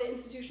 and how are the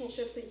institutional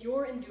shifts that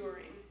you're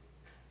enduring,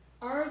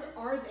 are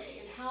they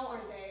and how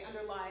are they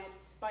underlined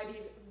by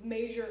these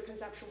major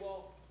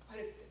conceptual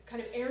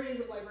kind of areas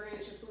of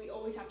librarianship that we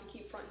always have to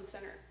keep front and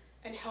center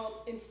and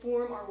help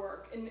inform our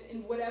work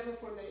in whatever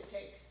form that it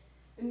takes,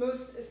 and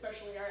most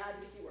especially our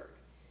advocacy work.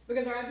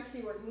 Because our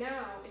advocacy work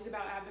now is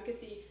about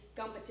advocacy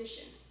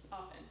competition,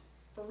 often,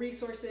 for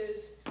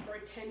resources, for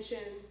attention,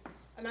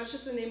 and that's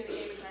just the name of the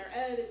game in higher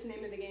ed, it's the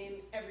name of the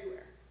game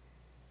everywhere.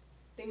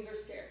 Things are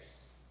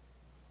scarce.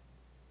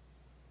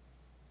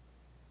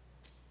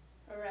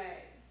 All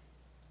right,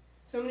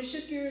 so I'm going to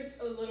shift gears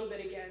a little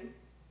bit again.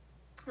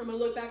 I'm going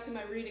to look back to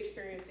my read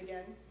experience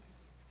again.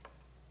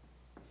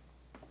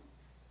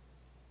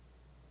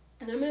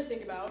 And I'm going to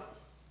think about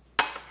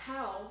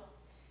how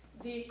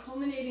the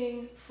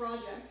culminating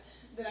project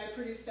that I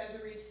produced as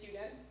a Reed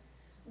student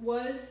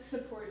was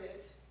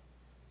supported,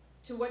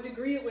 to what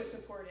degree it was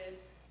supported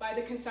by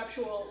the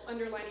conceptual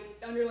underlying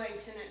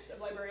tenets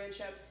of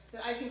librarianship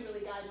that I think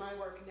really guide my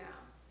work now.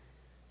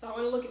 So I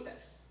want to look at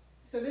this.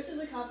 So this is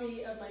a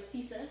copy of my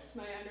thesis,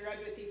 my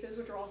undergraduate thesis,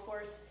 which we're all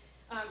forced,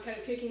 kind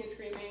of kicking and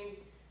screaming,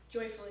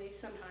 joyfully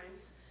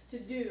sometimes, to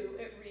do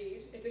at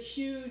Reed. It's a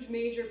huge,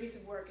 major piece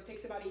of work. It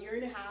takes about 1.5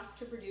 years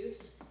to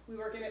produce. We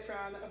work in it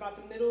from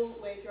about the middle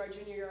way through our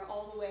junior year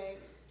all the way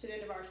to the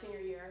end of our senior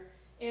year.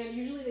 And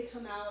usually they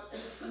come out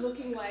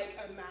looking like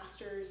a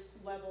master's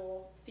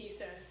level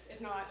thesis,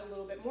 if not a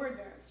little bit more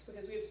advanced,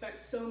 because we have spent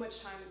so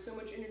much time and so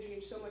much energy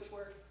and so much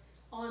work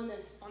on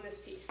this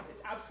piece.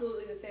 It's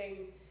absolutely the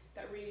thing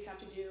that Reedies have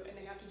to do, and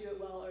they have to do it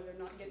well or they're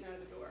not getting out of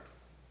the door.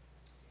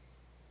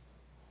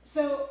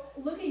 So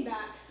looking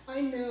back,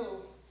 I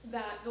know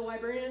that the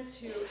librarians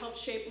who helped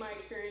shape my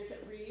experience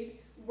at Reed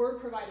were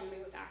providing me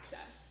with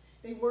access.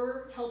 They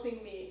were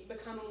helping me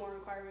become a more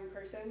inquiring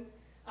person.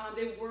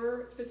 They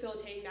were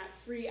facilitating that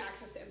free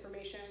access to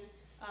information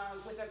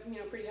with a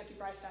pretty hefty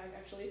price tag,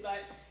 actually, but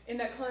in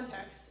that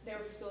context, they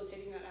were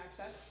facilitating that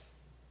access.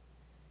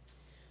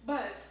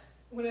 But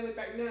when I look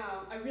back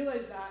now, I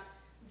realize that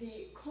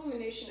the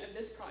culmination of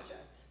this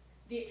project,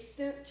 the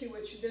extent to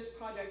which this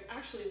project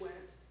actually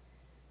went,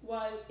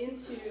 was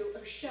into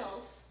a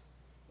shelf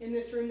in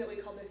this room that we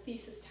call the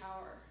thesis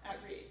tower at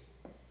Reed.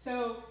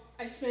 So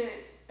I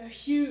spent a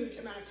huge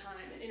amount of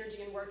time and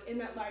energy and work in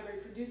that library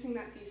producing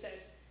that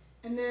thesis,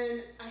 and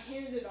then I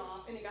handed it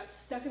off and it got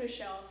stuck in a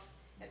shelf,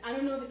 and I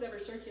don't know if it's ever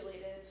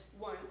circulated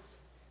once.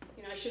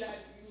 I should have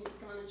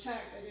gone and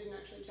checked. I didn't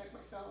actually check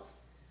myself.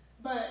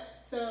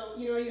 But, so,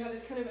 you have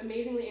this kind of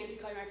amazingly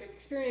anticlimactic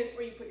experience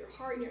where you put your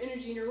heart and your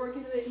energy and your work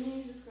into it, and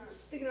you just kind of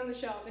stick it on the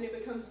shelf, and it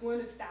becomes one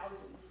of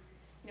thousands,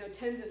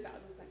 tens of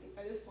thousands, I think,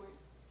 by this point.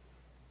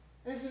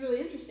 And this is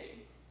really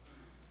interesting.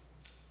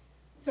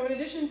 So in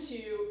addition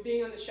to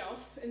being on the shelf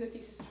in the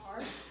thesis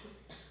tower,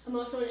 I'm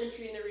also an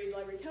entry in the Reed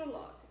Library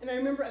catalog. And I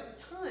remember at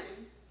the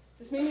time,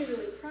 this made me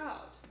really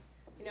proud.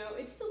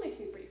 It still makes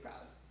me pretty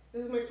proud.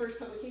 This is my first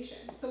publication.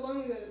 So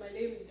long ago that my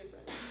name is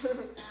different,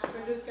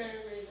 which is kind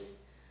of amazing.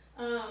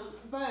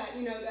 But,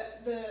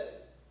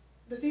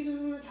 the thesis is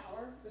in the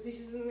tower, the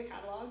thesis is in the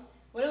catalog.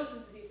 What else is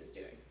the thesis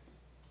doing?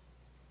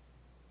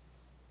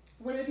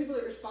 One of the people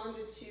that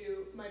responded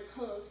to my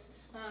post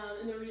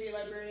in the Reed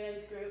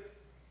Librarians group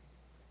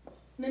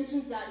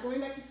mentions that going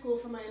back to school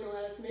for my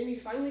MLS made me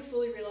finally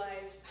fully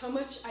realize how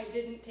much I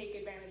didn't take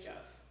advantage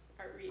of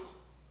at Reed.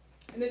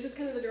 And this is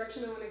kind of the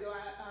direction I want to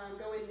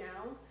go in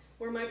now,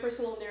 where my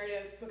personal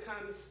narrative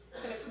becomes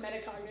kind of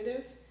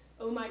metacognitive.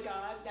 Oh my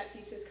God, that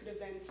thesis could have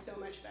been so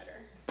much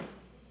better.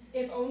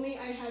 If only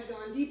I had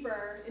gone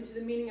deeper into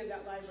the meaning of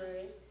that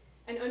library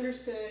and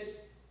understood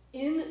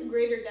in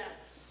greater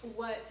depth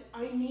what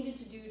I needed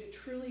to do to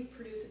truly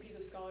produce a piece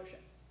of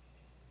scholarship.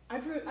 I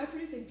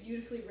produced a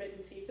beautifully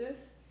written thesis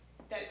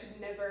that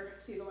could never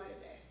see the light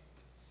of day.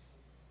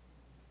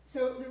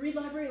 So the Reed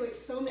Library, like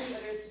so many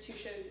other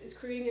institutions, is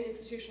creating an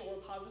institutional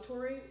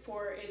repository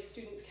for its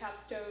students'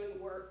 capstone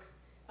work,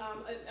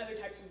 other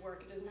types of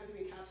work. It doesn't have to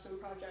be a capstone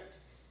project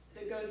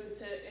that goes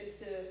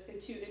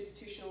into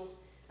institutional,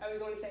 I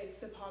always want to say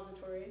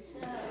suppositories.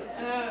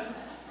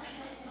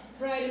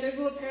 Right, and there's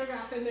a little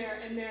paragraph in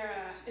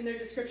their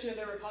description of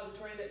their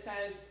repository that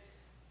says,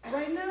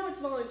 right now it's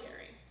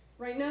voluntary.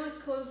 Right now it's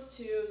closed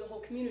to the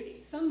whole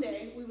community.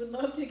 Someday we would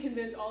love to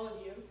convince all of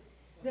you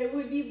that it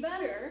would be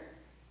better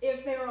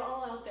if they were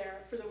all out there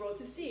for the world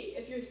to see.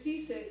 If your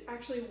thesis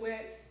actually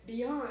went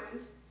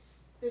beyond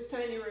this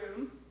tiny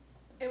room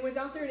and was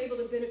out there and able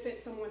to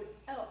benefit someone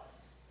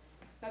else.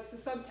 That's the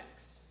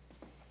subtext.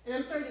 And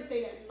I'm sorry to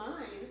say that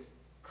mine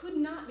could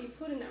not be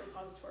put in that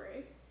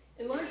repository,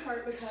 in large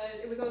part because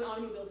it was on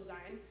automobile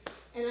design,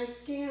 and I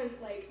scanned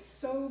like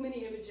so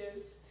many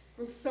images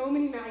from so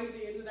many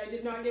magazines that I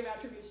did not give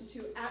attribution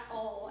to at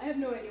all. I have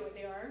no idea what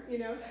they are,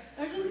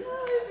 I was just like,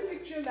 oh, there's a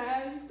picture of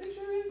that, there's a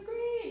picture, it's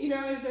great,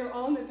 and they're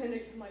all in the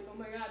appendix. I'm like, oh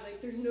my God,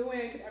 like there's no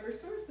way I could ever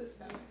source this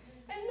stuff.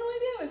 I had no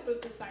idea I was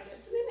supposed to cite it.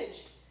 It's an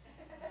image.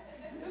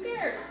 Who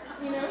cares,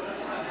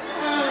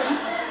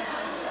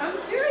 I'm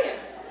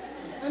serious.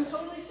 I'm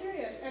totally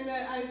serious. And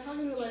I was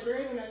talking to the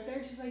librarian when I was there,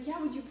 and she's like, yeah,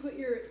 would you put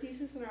your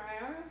thesis in our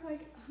IR? I was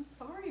like, I'm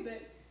sorry,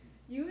 but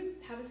you would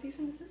have a cease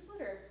and desist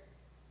letter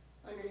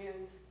on your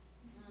hands.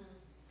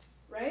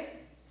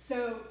 Right?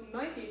 So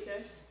my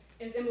thesis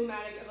is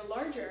emblematic of a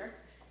larger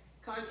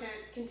content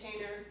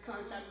container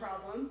concept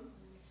problem,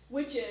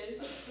 which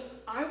is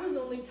I was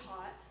only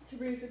taught to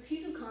produce a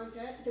piece of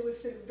content that would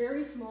fit a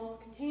very small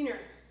container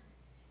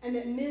and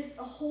that missed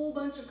a whole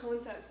bunch of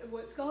concepts of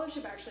what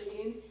scholarship actually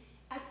means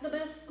at the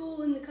best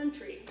school in the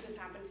country. This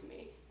happened to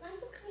me. I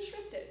feel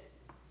constricted,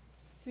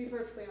 to be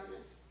perfectly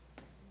honest.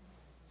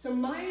 So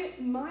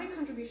my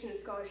contribution to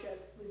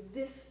scholarship was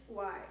this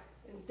wide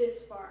and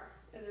this far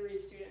as a Reed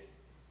student.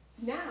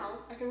 Now,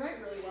 I can write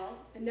really well,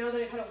 and now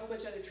that I've had a whole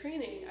bunch of other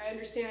training, I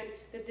understand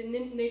that the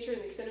nature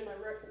and extent of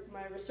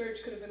my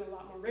research could have been a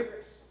lot more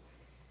rigorous,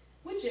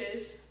 which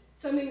is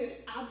something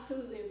that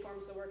absolutely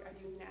informs the work I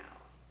do now.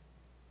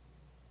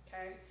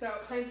 Okay, so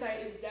hindsight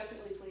is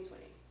definitely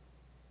 2020.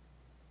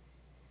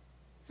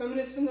 So I'm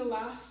going to spend the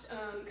last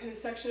kind of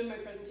section of my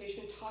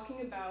presentation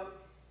talking about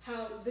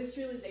how this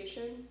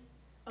realization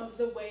of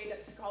the way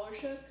that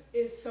scholarship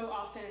is so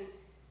often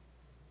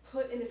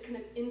put in this kind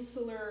of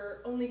insular,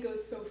 only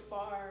goes so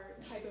far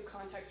type of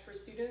context for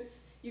students.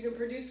 You can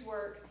produce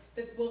work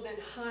that will then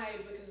hide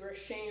because we're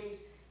ashamed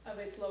of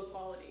its low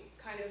quality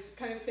kind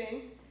of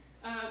thing.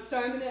 So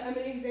I'm gonna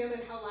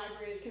examine how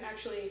libraries can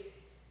actually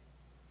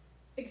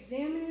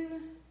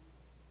examine,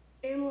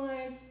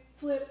 analyze,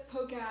 flip,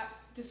 poke at,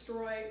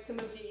 destroy some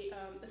of the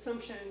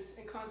assumptions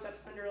and concepts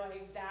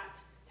underlying that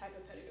type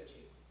of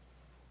pedagogy.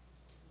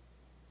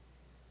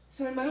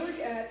 So in my work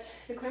at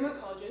the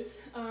Claremont Colleges,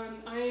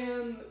 I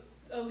am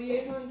a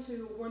liaison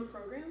to one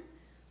program,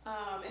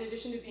 in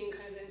addition to being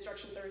kind of the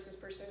instruction services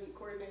person,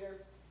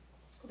 coordinator.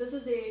 This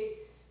is a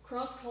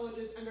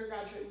cross-colleges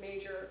undergraduate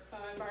major,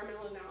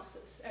 environmental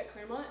analysis at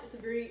Claremont. It's a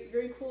very,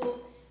 very cool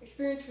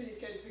experience for these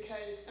kids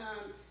because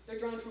they're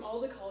drawn from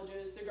all the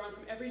colleges, they're drawn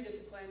from every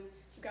discipline.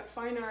 We've got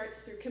fine arts,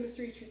 through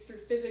chemistry, through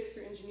physics,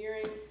 through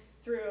engineering,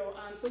 through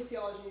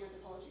sociology and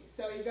anthropology.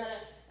 So you've got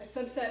a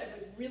subset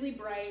of really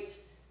bright,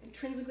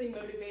 intrinsically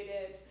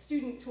motivated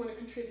students who want to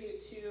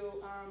contribute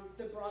to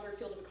the broader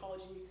field of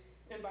ecology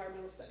and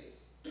environmental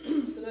studies.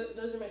 So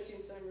those are my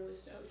students that I'm really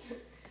stoked.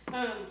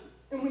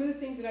 And one of the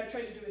things that I've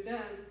tried to do with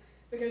them,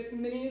 because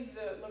many of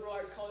the liberal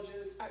arts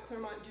colleges at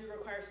Claremont do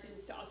require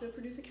students to also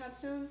produce a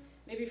capstone,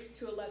 maybe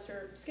to a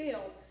lesser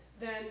scale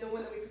than the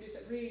one that we produce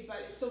at Reed, but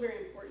it's still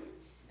very important.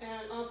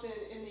 And often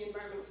in the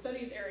environmental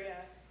studies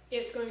area,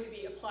 it's going to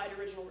be applied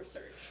original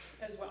research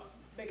as well,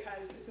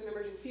 because it's an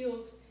emerging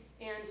field,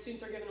 and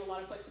students are given a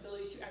lot of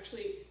flexibility to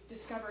actually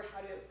discover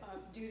how to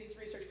do these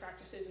research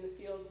practices in the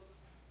field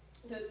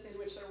in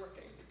which they're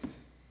working.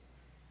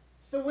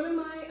 So one of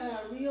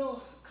my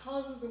real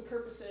causes and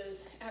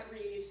purposes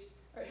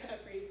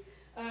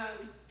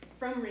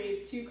from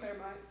Reed to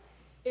Claremont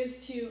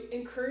is to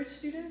encourage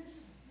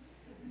students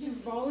to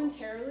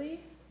voluntarily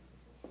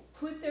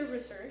put their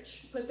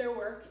research, put their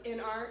work in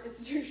our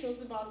institutional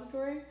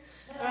suppository.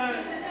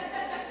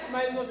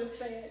 Might as well just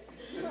say it.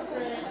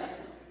 Right?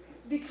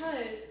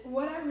 Because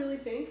what I really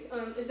think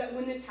is that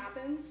when this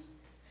happens,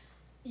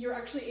 you're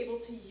actually able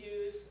to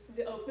use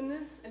the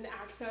openness and the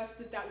access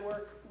that that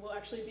work will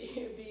actually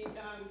be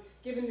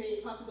given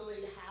the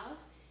possibility to have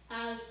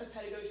as a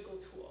pedagogical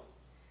tool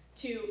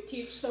to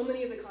teach so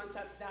many of the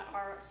concepts that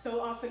are so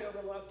often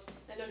overlooked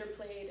and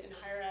underplayed in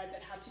higher ed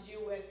that have to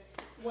do with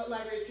what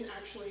libraries can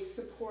actually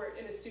support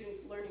in a student's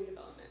learning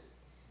development.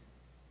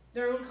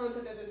 Their own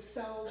concept of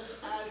themselves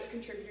as a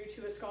contributor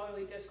to a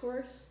scholarly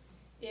discourse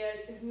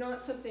is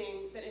not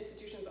something that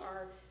institutions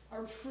are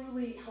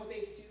truly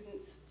helping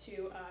students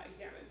to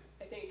examine.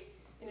 I think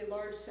in a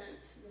large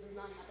sense, this is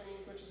not happening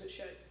as much as it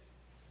should.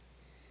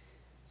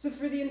 So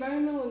for the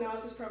environmental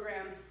analysis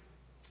program,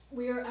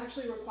 we are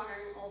actually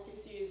requiring all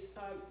thesis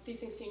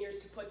seniors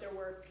to put their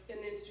work in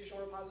the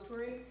institutional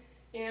repository,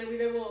 and we've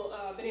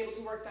been able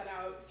to work that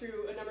out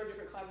through a number of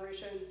different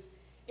collaborations.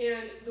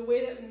 And the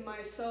way that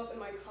myself and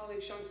my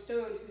colleague Sean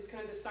Stone, who's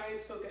kind of the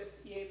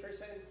science-focused EA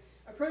person,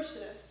 approach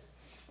this,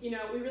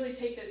 we really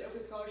take this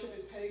open scholarship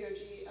as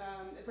pedagogy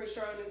approach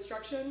to our own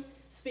instruction,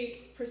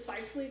 speak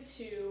precisely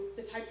to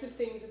the types of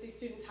things that these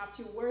students have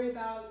to worry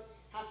about,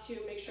 have to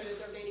make sure that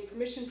they're gaining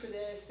permission for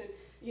this,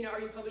 and are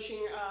you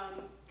publishing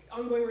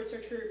ongoing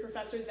research for your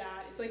professor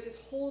that? It's like this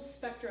whole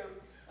spectrum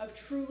of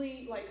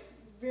truly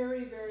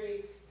very,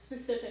 very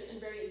specific and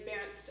very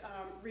advanced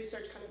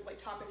research kind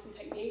of topics and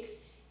techniques,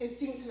 and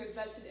students have a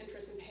vested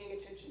interest in paying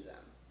attention to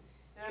them.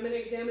 And I'm going to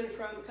examine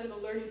from kind of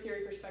a learning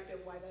theory perspective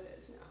why that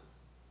is now.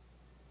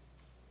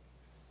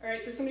 All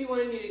right, so somebody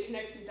wanted me to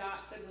connect some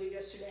dots, I believe,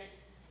 yesterday.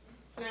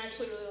 And I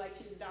actually really like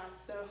to use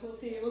dots, so we'll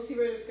see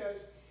where this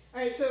goes.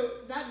 All right,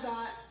 so that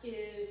dot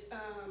is,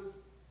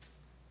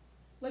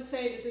 let's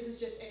say that this is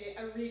just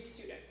a Reed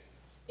student,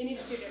 any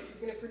student who's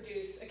going to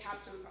produce a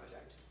capstone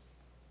project.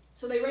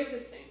 So they write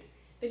this thing.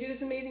 They do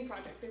this amazing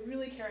project. They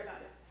really care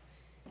about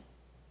it.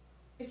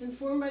 It's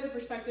informed by the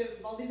perspective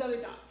of all these other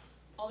dots,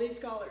 all these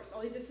scholars,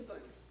 all these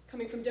disciplines,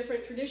 coming from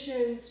different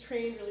traditions,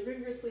 trained really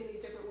rigorously in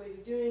these different ways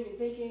of doing and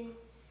thinking.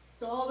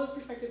 So all those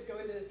perspectives go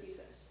into the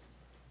thesis.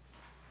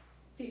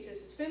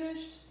 Thesis is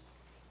finished.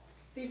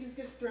 Thesis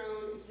gets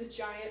thrown into the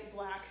giant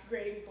black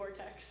grading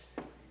vortex.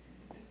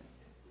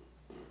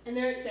 And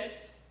there it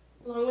sits,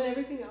 along with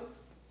everything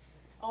else.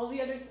 All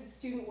the other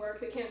student work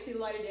that can't see the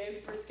light of day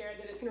because we're scared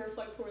that it's going to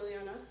reflect poorly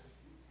on us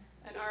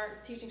and our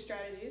teaching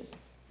strategies,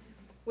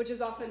 which is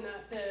often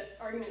the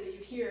argument that you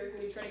hear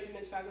when you try to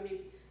convince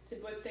faculty to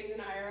put things in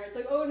IR. It's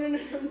like, oh, no,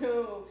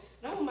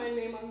 I don't want my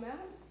name on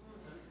that.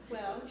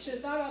 Well, you should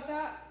have thought about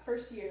that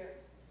first year.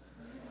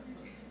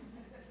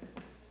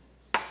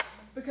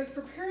 Because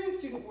preparing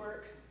student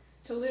work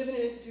to live in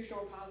an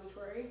institutional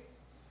repository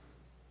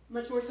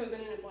much more so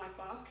than in a black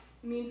box,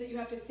 means that you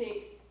have to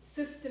think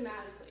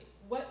systematically.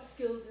 What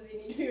skills do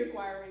they need to be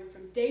acquiring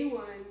from day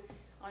 1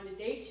 on to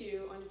day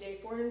 2, on to day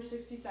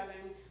 467,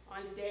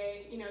 on to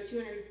day,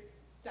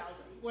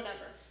 200,000,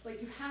 whatever.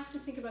 Like, you have to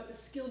think about the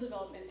skill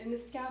development and the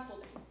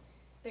scaffolding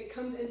that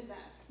comes into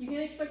that. You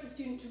can't expect a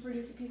student to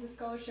produce a piece of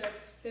scholarship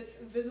that's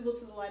visible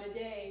to the light of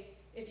day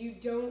if you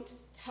don't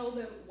tell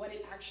them what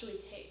it actually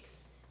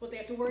takes, what they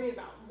have to worry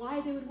about,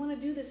 why they would want to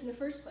do this in the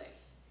first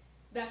place,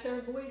 that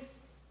their voice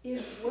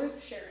is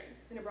worth sharing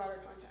in a broader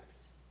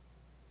context.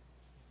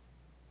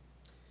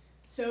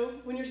 So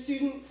when your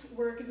student's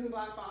work is in the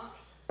black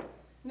box,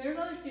 and there's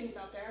other students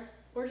out there,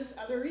 or just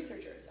other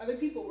researchers, other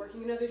people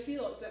working in other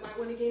fields that might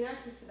want to gain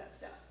access to that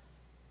stuff.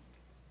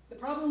 The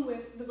problem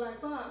with the black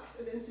box,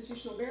 or the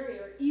institutional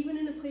barrier, even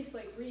in a place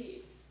like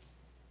Reed,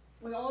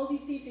 with all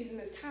these theses in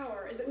this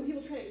tower, is that when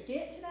people try to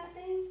get to that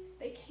thing,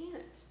 they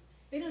can't.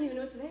 They don't even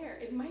know it's there.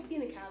 It might be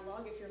in a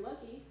catalog if you're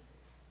lucky,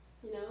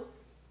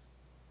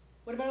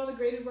 What about all the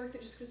graded work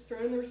that just gets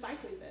thrown in the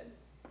recycling bin?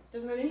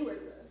 Doesn't have anywhere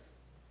to live.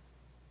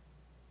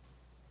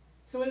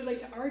 So what I'd like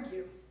to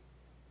argue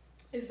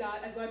is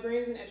that as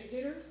librarians and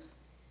educators,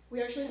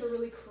 we actually have a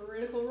really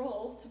critical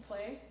role to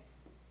play,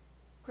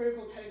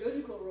 critical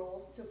pedagogical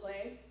role to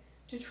play,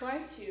 to try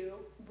to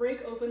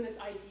break open this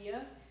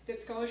idea that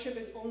scholarship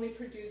is only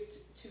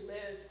produced to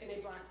live in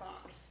a black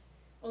box,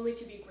 only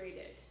to be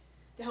graded,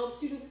 to help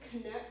students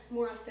connect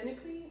more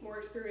authentically,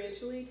 more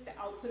experientially to the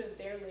output of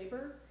their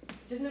labor.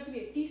 It doesn't have to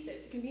be a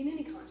thesis, it can be in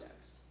any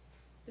context.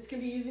 This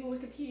can be using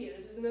Wikipedia.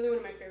 This is another one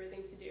of my favorite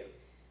things to do.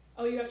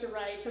 Oh, you have to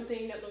write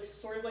something that looks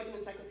sort of like an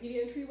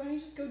encyclopedia entry, why don't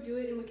you just go do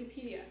it in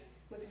Wikipedia?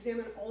 Let's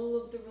examine all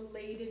of the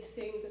related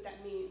things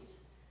that means,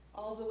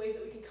 all of the ways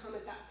that we can come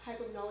at that type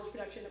of knowledge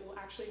production that will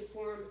actually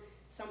inform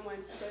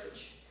someone's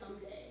search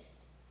someday.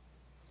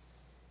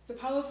 So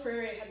Paulo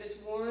Freire had this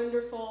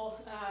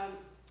wonderful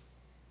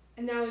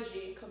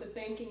analogy called the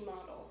banking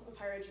model of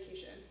higher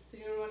education. So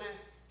do you want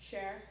to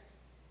share?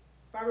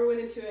 Barbara went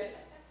into it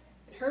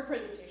in her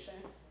presentation.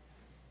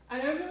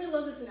 And I really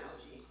love this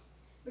analogy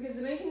because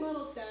the banking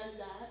model says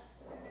that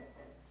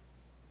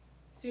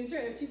students are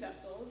empty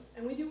vessels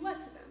and we do what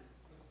to them?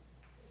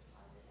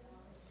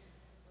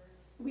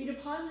 We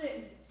deposit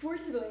it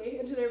forcibly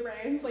into their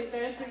brains like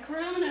this. We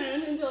cram it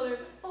in until they're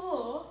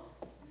full.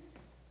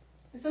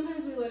 And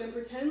sometimes we let them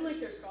pretend like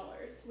they're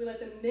scholars. We let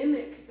them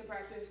mimic the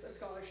practice of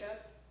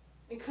scholarship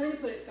and kind of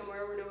put it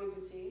somewhere where no one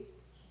can see.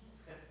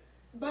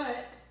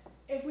 But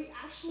if we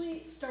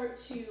actually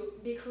start to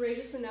be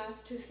courageous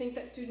enough to think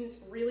that students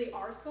really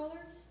are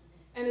scholars,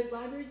 and as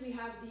libraries we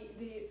have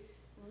the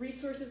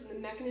resources and the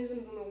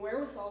mechanisms and the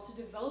wherewithal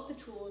to develop the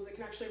tools that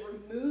can actually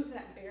remove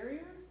that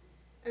barrier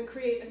and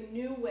create a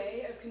new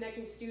way of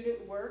connecting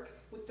student work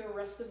with the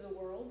rest of the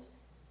world,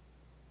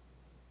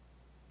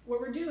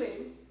 what we're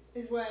doing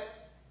is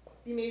what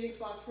the amazing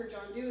philosopher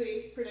John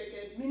Dewey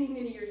predicted many,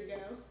 many years ago.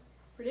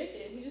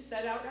 He just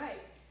said outright.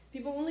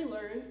 People only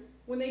learn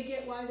when they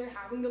get why they're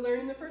having to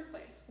learn in the first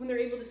place, when they're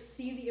able to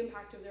see the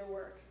impact of their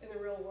work in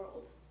the real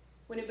world,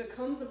 when it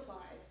becomes applied.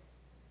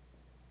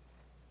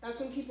 That's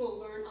when people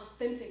learn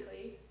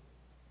authentically,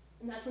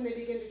 and that's when they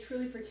begin to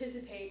truly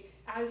participate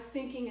as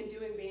thinking and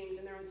doing beings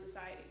in their own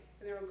society,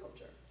 in their own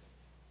culture.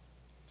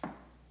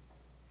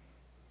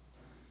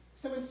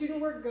 So when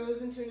student work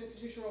goes into an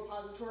institutional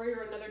repository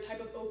or another type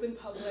of open,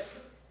 public,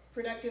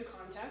 productive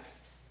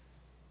context,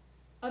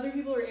 other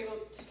people are able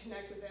to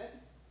connect with it.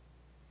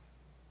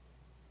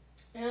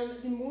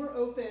 And the more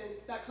open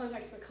that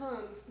context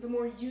becomes, the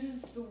more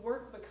used the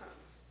work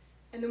becomes.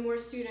 And the more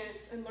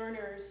students and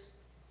learners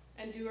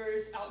and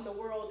doers out in the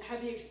world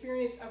have the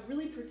experience of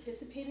really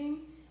participating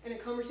in a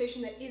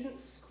conversation that isn't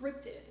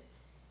scripted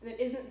and that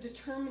isn't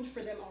determined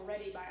for them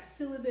already by a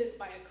syllabus,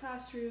 by a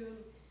classroom,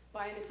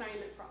 by an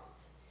assignment prompt.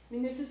 I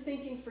mean, this is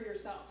thinking for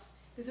yourself.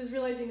 This is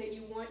realizing that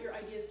you want your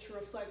ideas to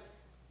reflect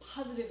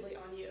positively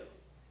on you.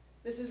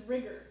 This is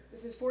rigor.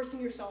 This is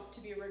forcing yourself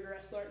to be a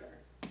rigorous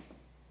learner.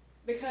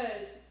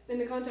 Because in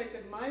the context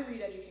of my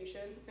Reed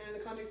education, and in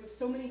the context of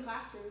so many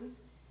classrooms,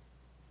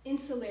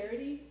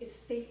 insularity is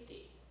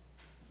safety.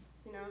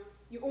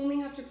 You only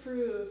have to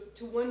prove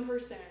to one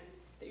person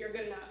that you're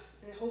good enough,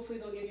 and hopefully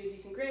they'll give you a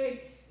decent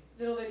grade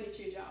that'll then get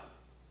you a job.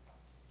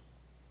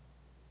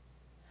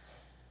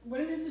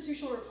 What an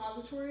institutional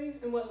repository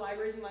and what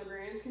libraries and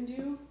librarians can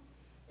do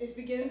is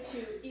begin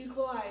to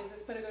equalize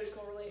this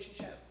pedagogical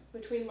relationship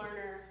between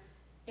learner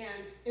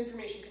and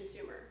information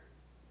consumer.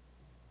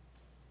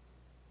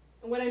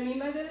 And what I mean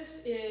by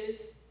this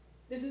is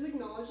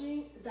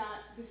acknowledging that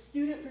the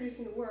student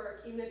producing the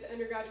work, even at the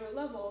undergraduate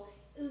level,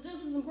 is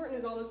just as important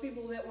as all those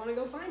people that want to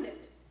go find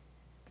it,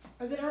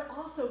 or that are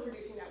also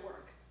producing that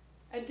work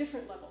at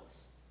different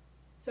levels.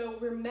 So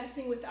we're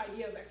messing with the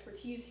idea of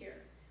expertise here.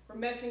 We're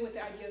messing with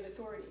the idea of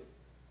authority.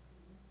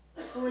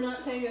 And we're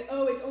not saying that,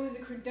 oh, it's only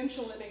the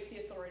credential that makes the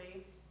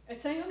authority.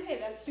 It's saying, okay,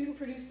 that student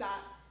produced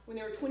that when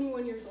they were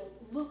 21 years old.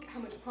 Look how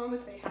much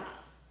promise they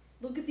have.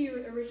 Look at the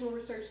original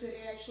research that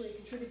they actually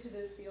contribute to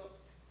this field.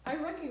 I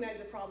recognize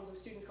the problems of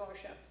student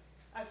scholarship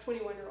as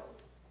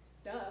 21-year-olds.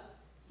 Duh.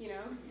 you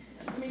know?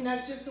 I mean,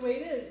 that's just the way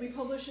it is. We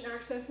publish and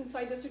access and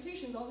cite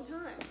dissertations all the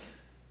time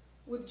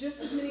with just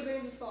as many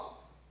grains of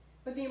salt.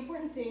 But the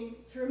important thing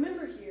to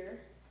remember here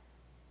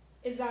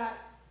is that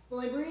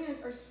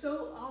librarians are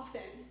so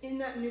often in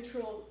that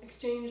neutral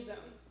exchange zone.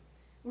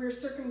 We're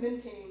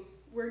circumventing,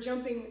 we're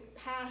jumping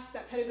past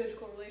that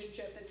pedagogical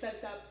relationship that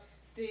sets up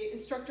the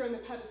instructor on the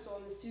pedestal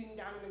and the student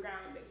down on the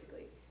ground,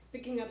 basically,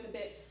 picking up the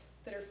bits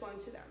that are flung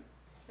to them.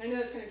 And I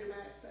know that's kind of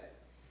dramatic, but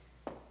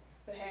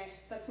hey,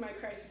 that's my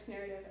crisis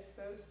narrative, I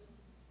suppose.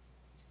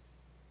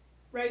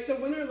 Right, so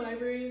when our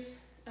libraries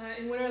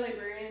and when our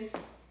librarians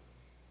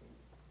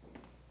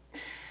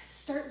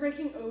start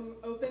breaking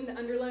open the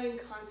underlying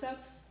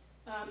concepts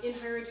in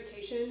higher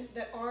education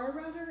that are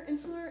rather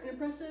insular and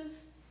oppressive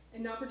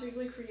and not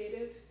particularly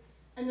creative,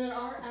 and that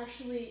are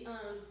actually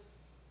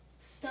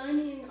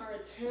stymieing our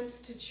attempts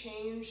to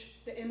change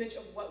the image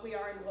of what we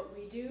are and what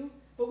we do,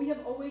 what we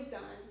have always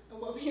done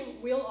and what we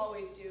will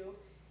always do,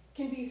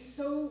 can be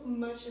so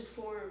much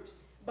informed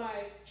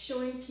by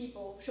showing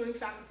people, showing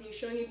faculty,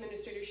 showing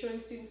administrators, showing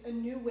students a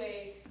new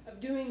way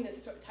of doing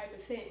this type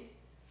of thing.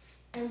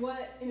 And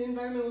what in an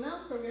environmental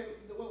analysis program,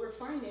 what we're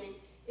finding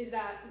is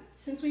that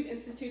since we've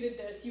instituted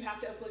this, you have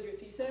to upload your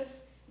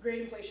thesis,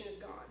 grade inflation is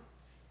gone.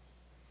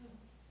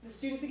 The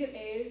students that get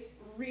A's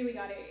really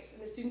got A's,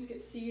 and the students that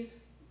get C's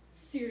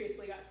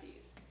seriously got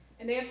C's.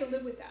 And they have to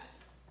live with that.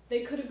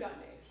 They could have gotten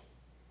A's.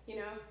 You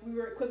know, we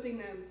were equipping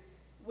them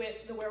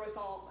with the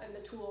wherewithal and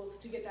the tools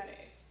to get that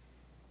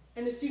A.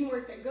 And the student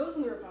work that goes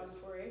in the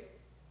repository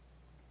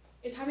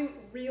is having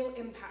real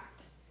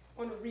impact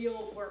on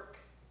real work.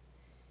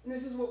 And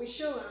this is what we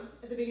show them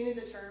at the beginning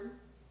of the term,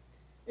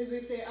 is we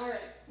say, all right,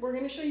 we're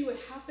going to show you what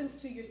happens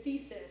to your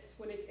thesis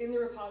when it's in the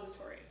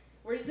repository.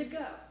 Where does it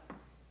go?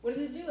 What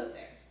does it do up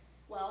there?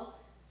 Well,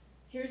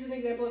 here's an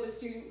example of a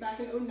student back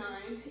in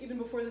 '09, even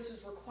before this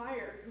was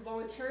required, who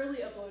voluntarily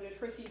uploaded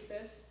her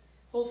thesis,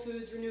 Whole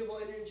Foods, Renewable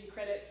Energy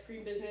Credits,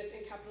 Green Business,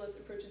 and Capitalist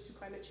Approaches to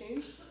Climate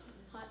Change.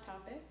 Hot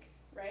topic,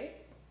 right?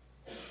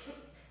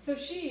 So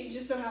she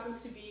just so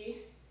happens to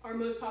be our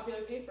most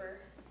popular paper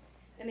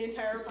in the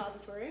entire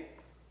repository,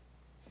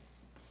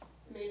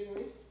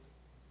 amazingly.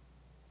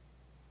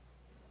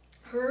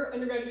 Her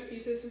undergraduate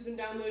thesis has been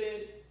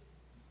downloaded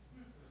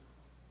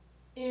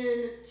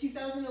in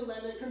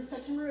 2011, from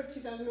September of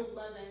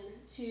 2011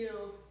 to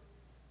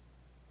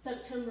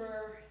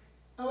September,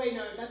 oh wait,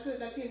 no, that's the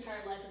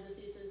entire life of the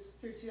thesis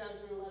through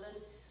 2011.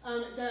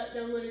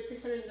 Downloaded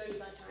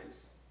 635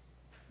 times,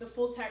 the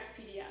full text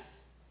PDF.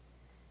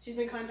 She's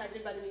been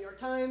contacted by the New York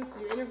Times to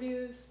do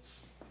interviews.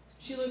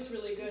 She looks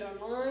really good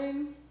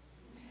online,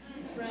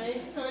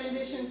 right? So in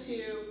addition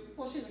to,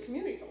 well, she's a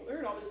community builder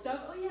and all this stuff,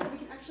 oh yeah, we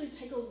can actually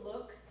take a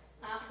look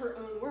at her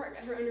own work,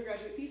 at her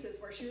undergraduate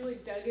thesis, where she really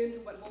dug into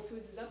what Whole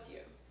Foods is up to,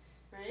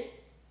 right?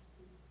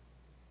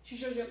 She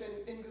shows you up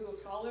in Google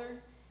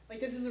Scholar. Like,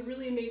 this is a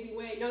really amazing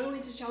way, not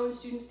only to challenge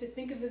students to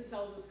think of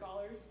themselves as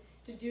scholars,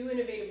 to do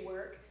innovative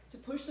work, to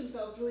push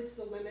themselves really to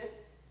the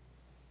limit,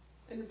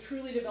 and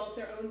truly develop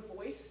their own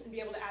voice and be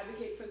able to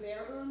advocate for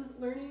their own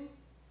learning.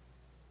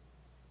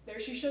 There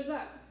she shows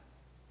up,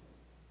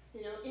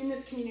 you know, in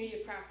this community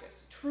of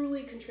practice,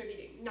 truly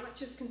contributing, not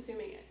just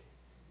consuming it,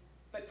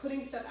 but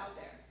putting stuff out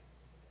there,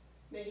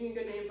 making a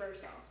good name for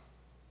herself.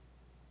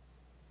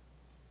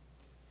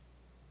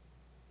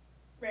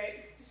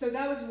 Right, so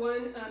that was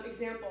one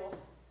example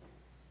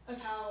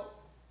of how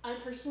I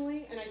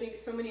personally, and I think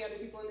so many other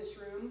people in this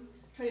room,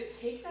 try to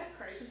take that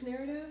crisis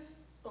narrative,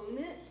 own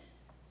it,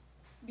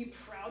 be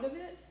proud of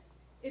it.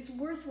 It's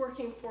worth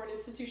working for an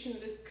institution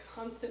that is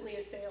constantly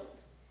assailed.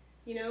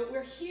 You know,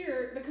 we're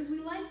here because we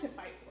like to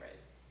fight for it.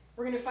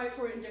 We're going to fight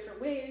for it in different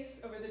ways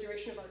over the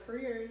duration of our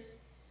careers,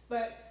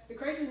 but the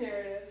crisis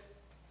narrative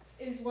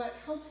is what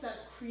helps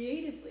us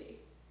creatively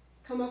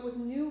come up with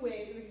new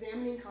ways of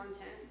examining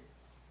content,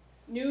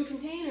 new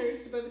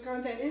containers to put the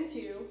content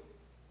into,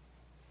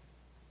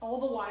 all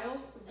the while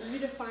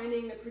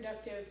redefining the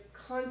productive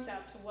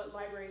concept of what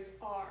libraries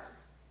are,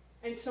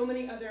 and so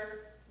many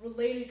other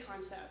related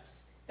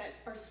concepts that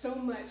are so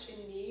much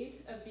in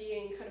need of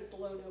being kind of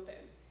blown open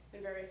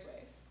in various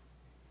ways.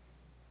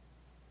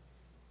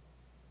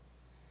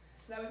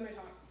 So that was my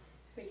talk.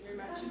 Thank you very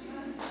much.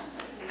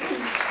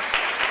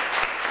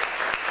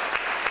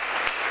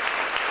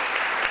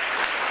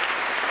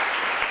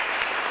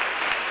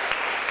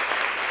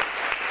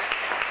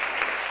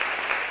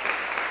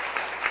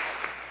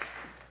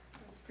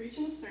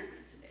 Preaching a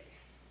sermon today.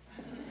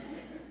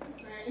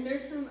 All right, and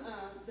there's some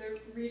there are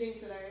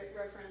readings that I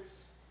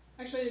referenced.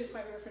 Actually, I didn't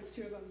quite reference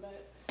two of them,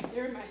 but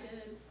they're in my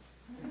head.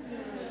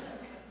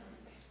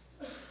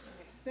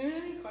 Does anyone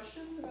have any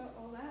questions about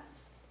all that?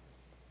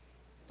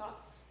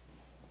 Thoughts?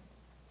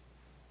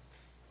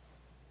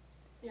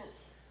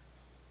 Yes.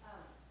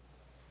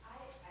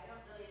 I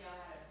don't really know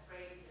how to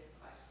phrase this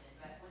question,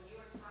 but when you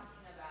were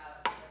talking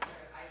about the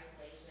sort of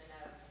isolation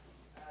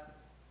of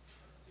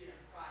student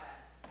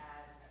products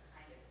as a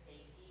kind of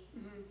safety,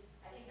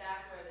 I think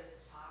that's where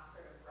this talk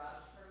sort of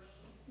rubbed for me,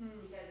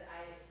 because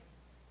I,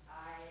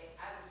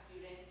 as a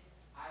student,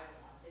 I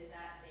wanted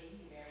that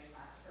safety very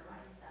much for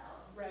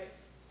myself. Right.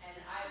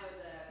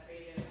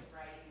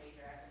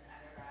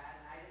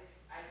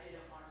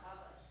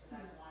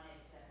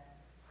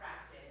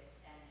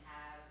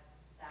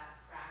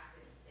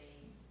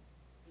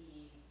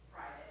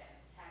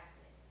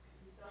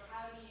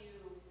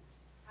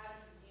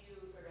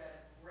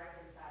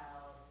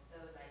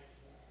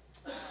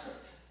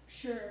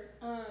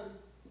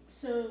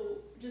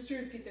 just to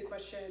repeat the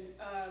question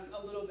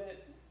a little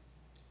bit,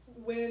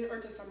 when, or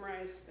to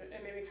summarize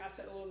and maybe cast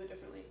it a little bit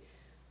differently,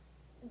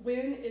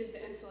 when is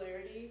the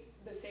insularity,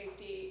 the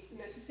safety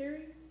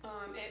necessary?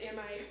 And am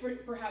I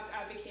perhaps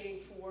advocating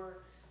for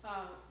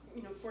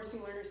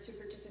forcing learners to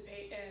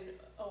participate in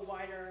a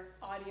wider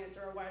audience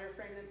or a wider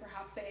frame than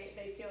perhaps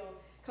they feel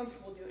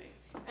comfortable doing?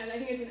 And I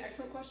think it's an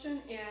excellent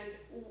question,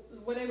 and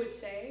what I would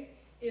say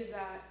is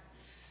that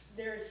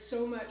there's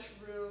so much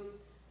room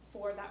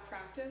for that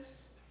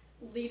practice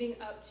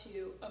leading up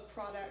to a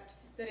product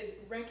that is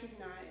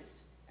recognized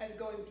as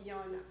going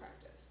beyond that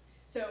practice.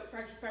 So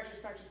practice, practice,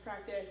 practice,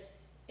 practice,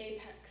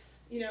 apex,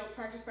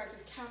 practice,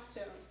 practice,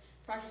 capstone,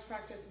 practice,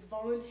 practice,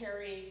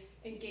 voluntary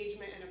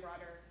engagement in a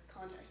broader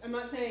context. I'm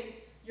not saying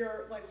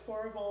your like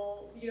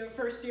horrible,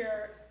 first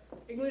year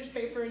English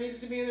paper needs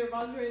to be in the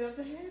repository, that's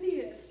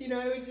hideous.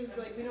 It's just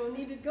like, we don't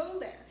need to go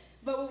there.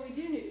 But what we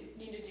do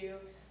need to do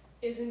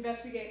is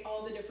investigate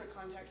all the different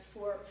contexts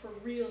for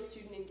real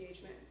student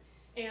engagement.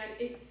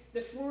 And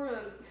the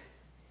forum,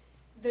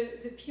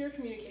 the peer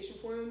communication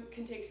forum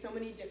can take so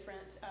many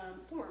different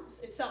forms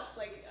itself,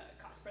 like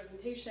class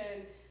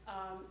presentation,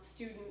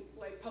 student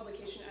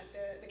publication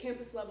at the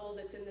campus level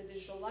that's in the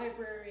digital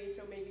library,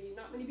 so maybe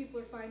not many people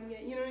are finding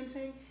it, you know what I'm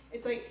saying?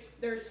 It's like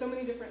there's so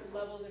many different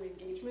levels of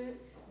engagement,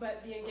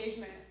 but the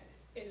engagement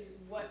is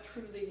what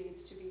truly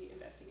needs to be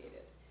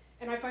investigated.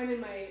 And I find in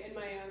my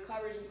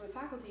collaborations with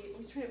faculty,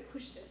 I'm trying to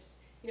push this,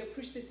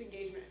 push this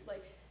engagement.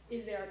 Like,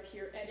 is there a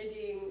peer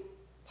editing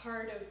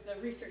part of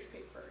the research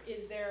paper?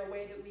 Is there a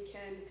way that we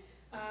can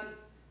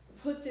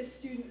put this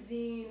student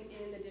zine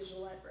in the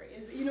digital library?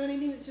 You know what I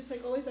mean? It's just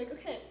always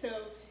okay, so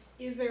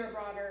is there a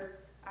broader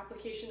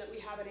application that we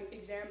haven't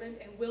examined,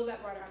 and will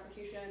that broader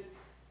application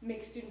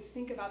make students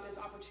think about this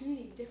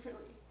opportunity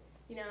differently?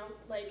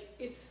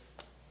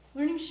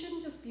 Learning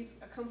shouldn't just be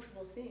a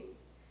comfortable thing.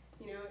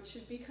 It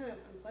should be kind of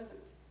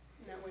unpleasant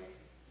in that way.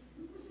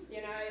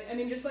 I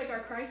mean, just like our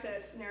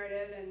crisis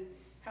narrative and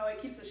how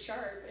it keeps us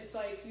sharp, it's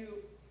like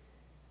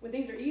when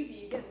things are easy,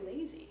 you get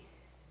lazy,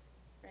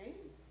 right?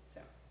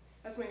 So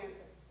that's my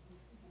answer.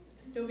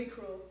 Don't be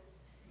cruel.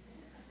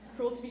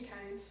 Cruel to be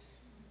kind.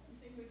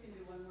 I think we can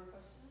do one more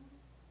question.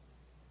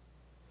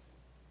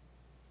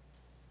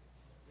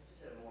 I just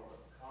have more of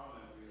a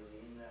comment,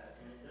 really, in that,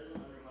 and it doesn't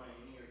undermine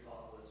any of your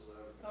thought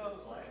whatsoever,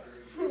 because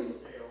libraries,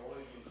 they are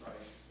always in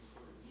crisis and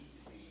sort of need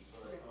to be,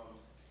 but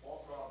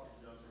Paul Crawford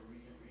has done some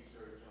recent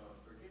research on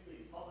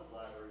particularly public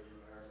libraries in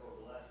America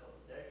over the last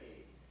couple of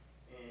decades,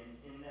 and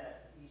in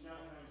that, he's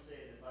not trying to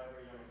say that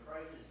libraries are in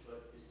crisis,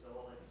 but it's the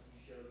whole,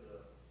 you showed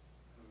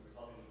we were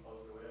talking to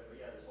folks or whatever, but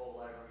yeah, this whole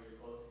libraries are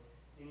closed,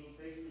 and he's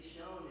basically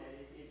shown that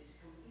it's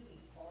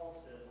completely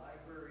false that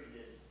libraries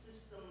as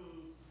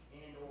systems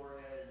and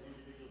or as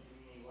individual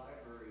community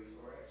libraries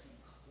are actually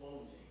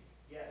closing.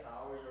 Yes,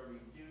 hours are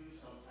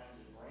reduced, sometimes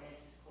a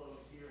branch is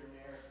closed here and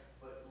there,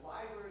 but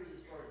libraries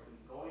as far as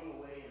going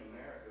away in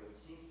America, which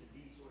seems to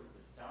be sort of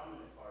the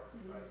dominant part of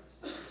the crisis,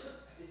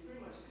 is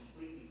pretty much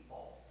completely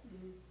false.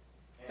 And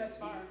That's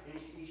far.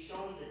 He's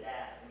shown the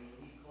data. I mean,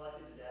 he's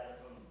collected the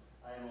data from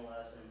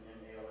IMLS and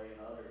ALA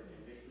and others,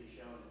 and basically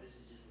shown that this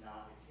is just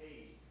not the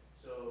case.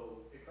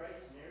 So the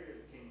crisis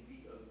narrative can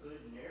be a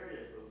good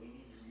narrative, but we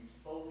need to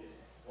refocus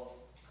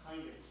what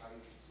kind of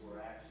crisis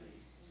we're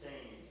actually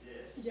saying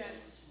exists.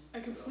 Yes,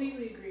 I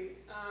completely agree.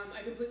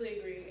 I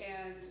completely agree,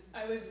 and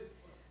I was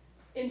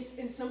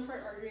in some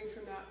part arguing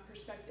from that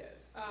perspective.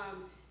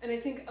 And I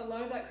think a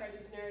lot of that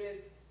crisis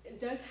narrative, it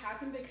does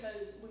happen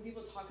because when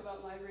people talk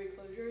about library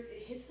closures,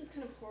 it hits this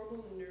kind of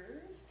horrible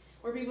nerve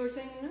where people are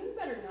saying, no, you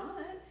better not.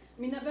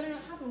 I mean, that better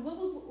not happen.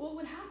 What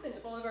would happen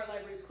if all of our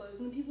libraries closed?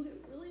 And then people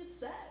get really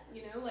upset,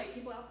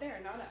 people out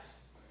there, not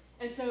us.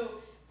 And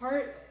so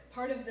part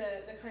of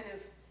the kind of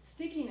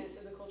stickiness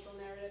of the cultural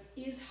narrative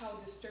is how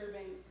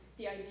disturbing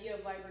the idea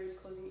of libraries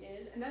closing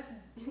is, and that's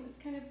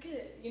kind of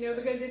good,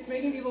 because it's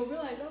making people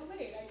realize, oh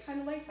wait, I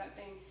kind of like that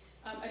thing.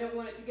 I don't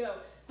want it to go.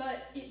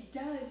 But it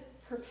does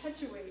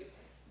perpetuate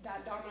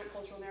that dominant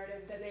cultural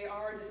narrative that they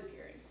are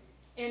disappearing.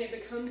 And it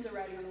becomes the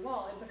writing on the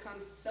wall. It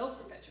becomes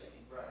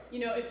self-perpetuating. Right.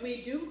 If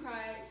we doom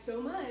cry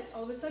so much,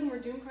 all of a sudden we're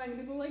doom crying and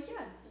people are like,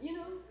 yeah,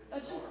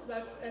 that's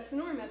the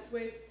norm. That's the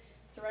way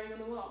it's the writing on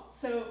the wall.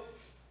 So,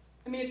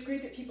 I mean, it's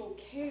great that people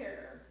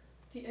care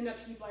enough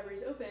to keep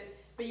libraries open,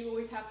 but you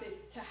always have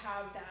to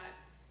have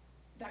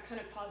that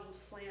kind of positive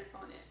slant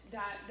on it,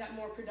 that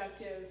more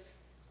productive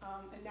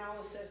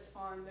analysis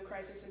on the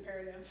crisis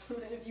imperative,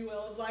 if you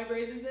will, of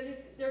libraries, is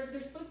that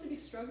they're supposed to be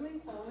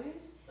struggling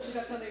always, because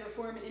that's how they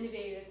reform and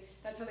innovate,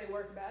 that's how they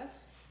work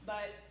best,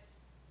 but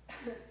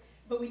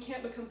we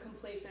can't become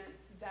complacent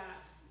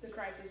that the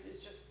crisis is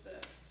just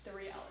the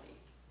reality.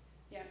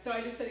 Yeah, so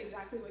I just said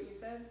exactly what you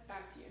said,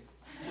 back to you.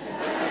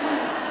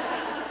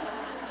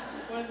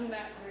 Wasn't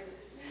that great?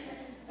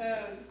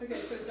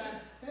 Okay, so is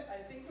that it?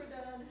 I think we're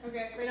done.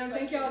 Okay, right on,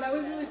 thank y'all, that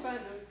was really fun,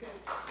 that was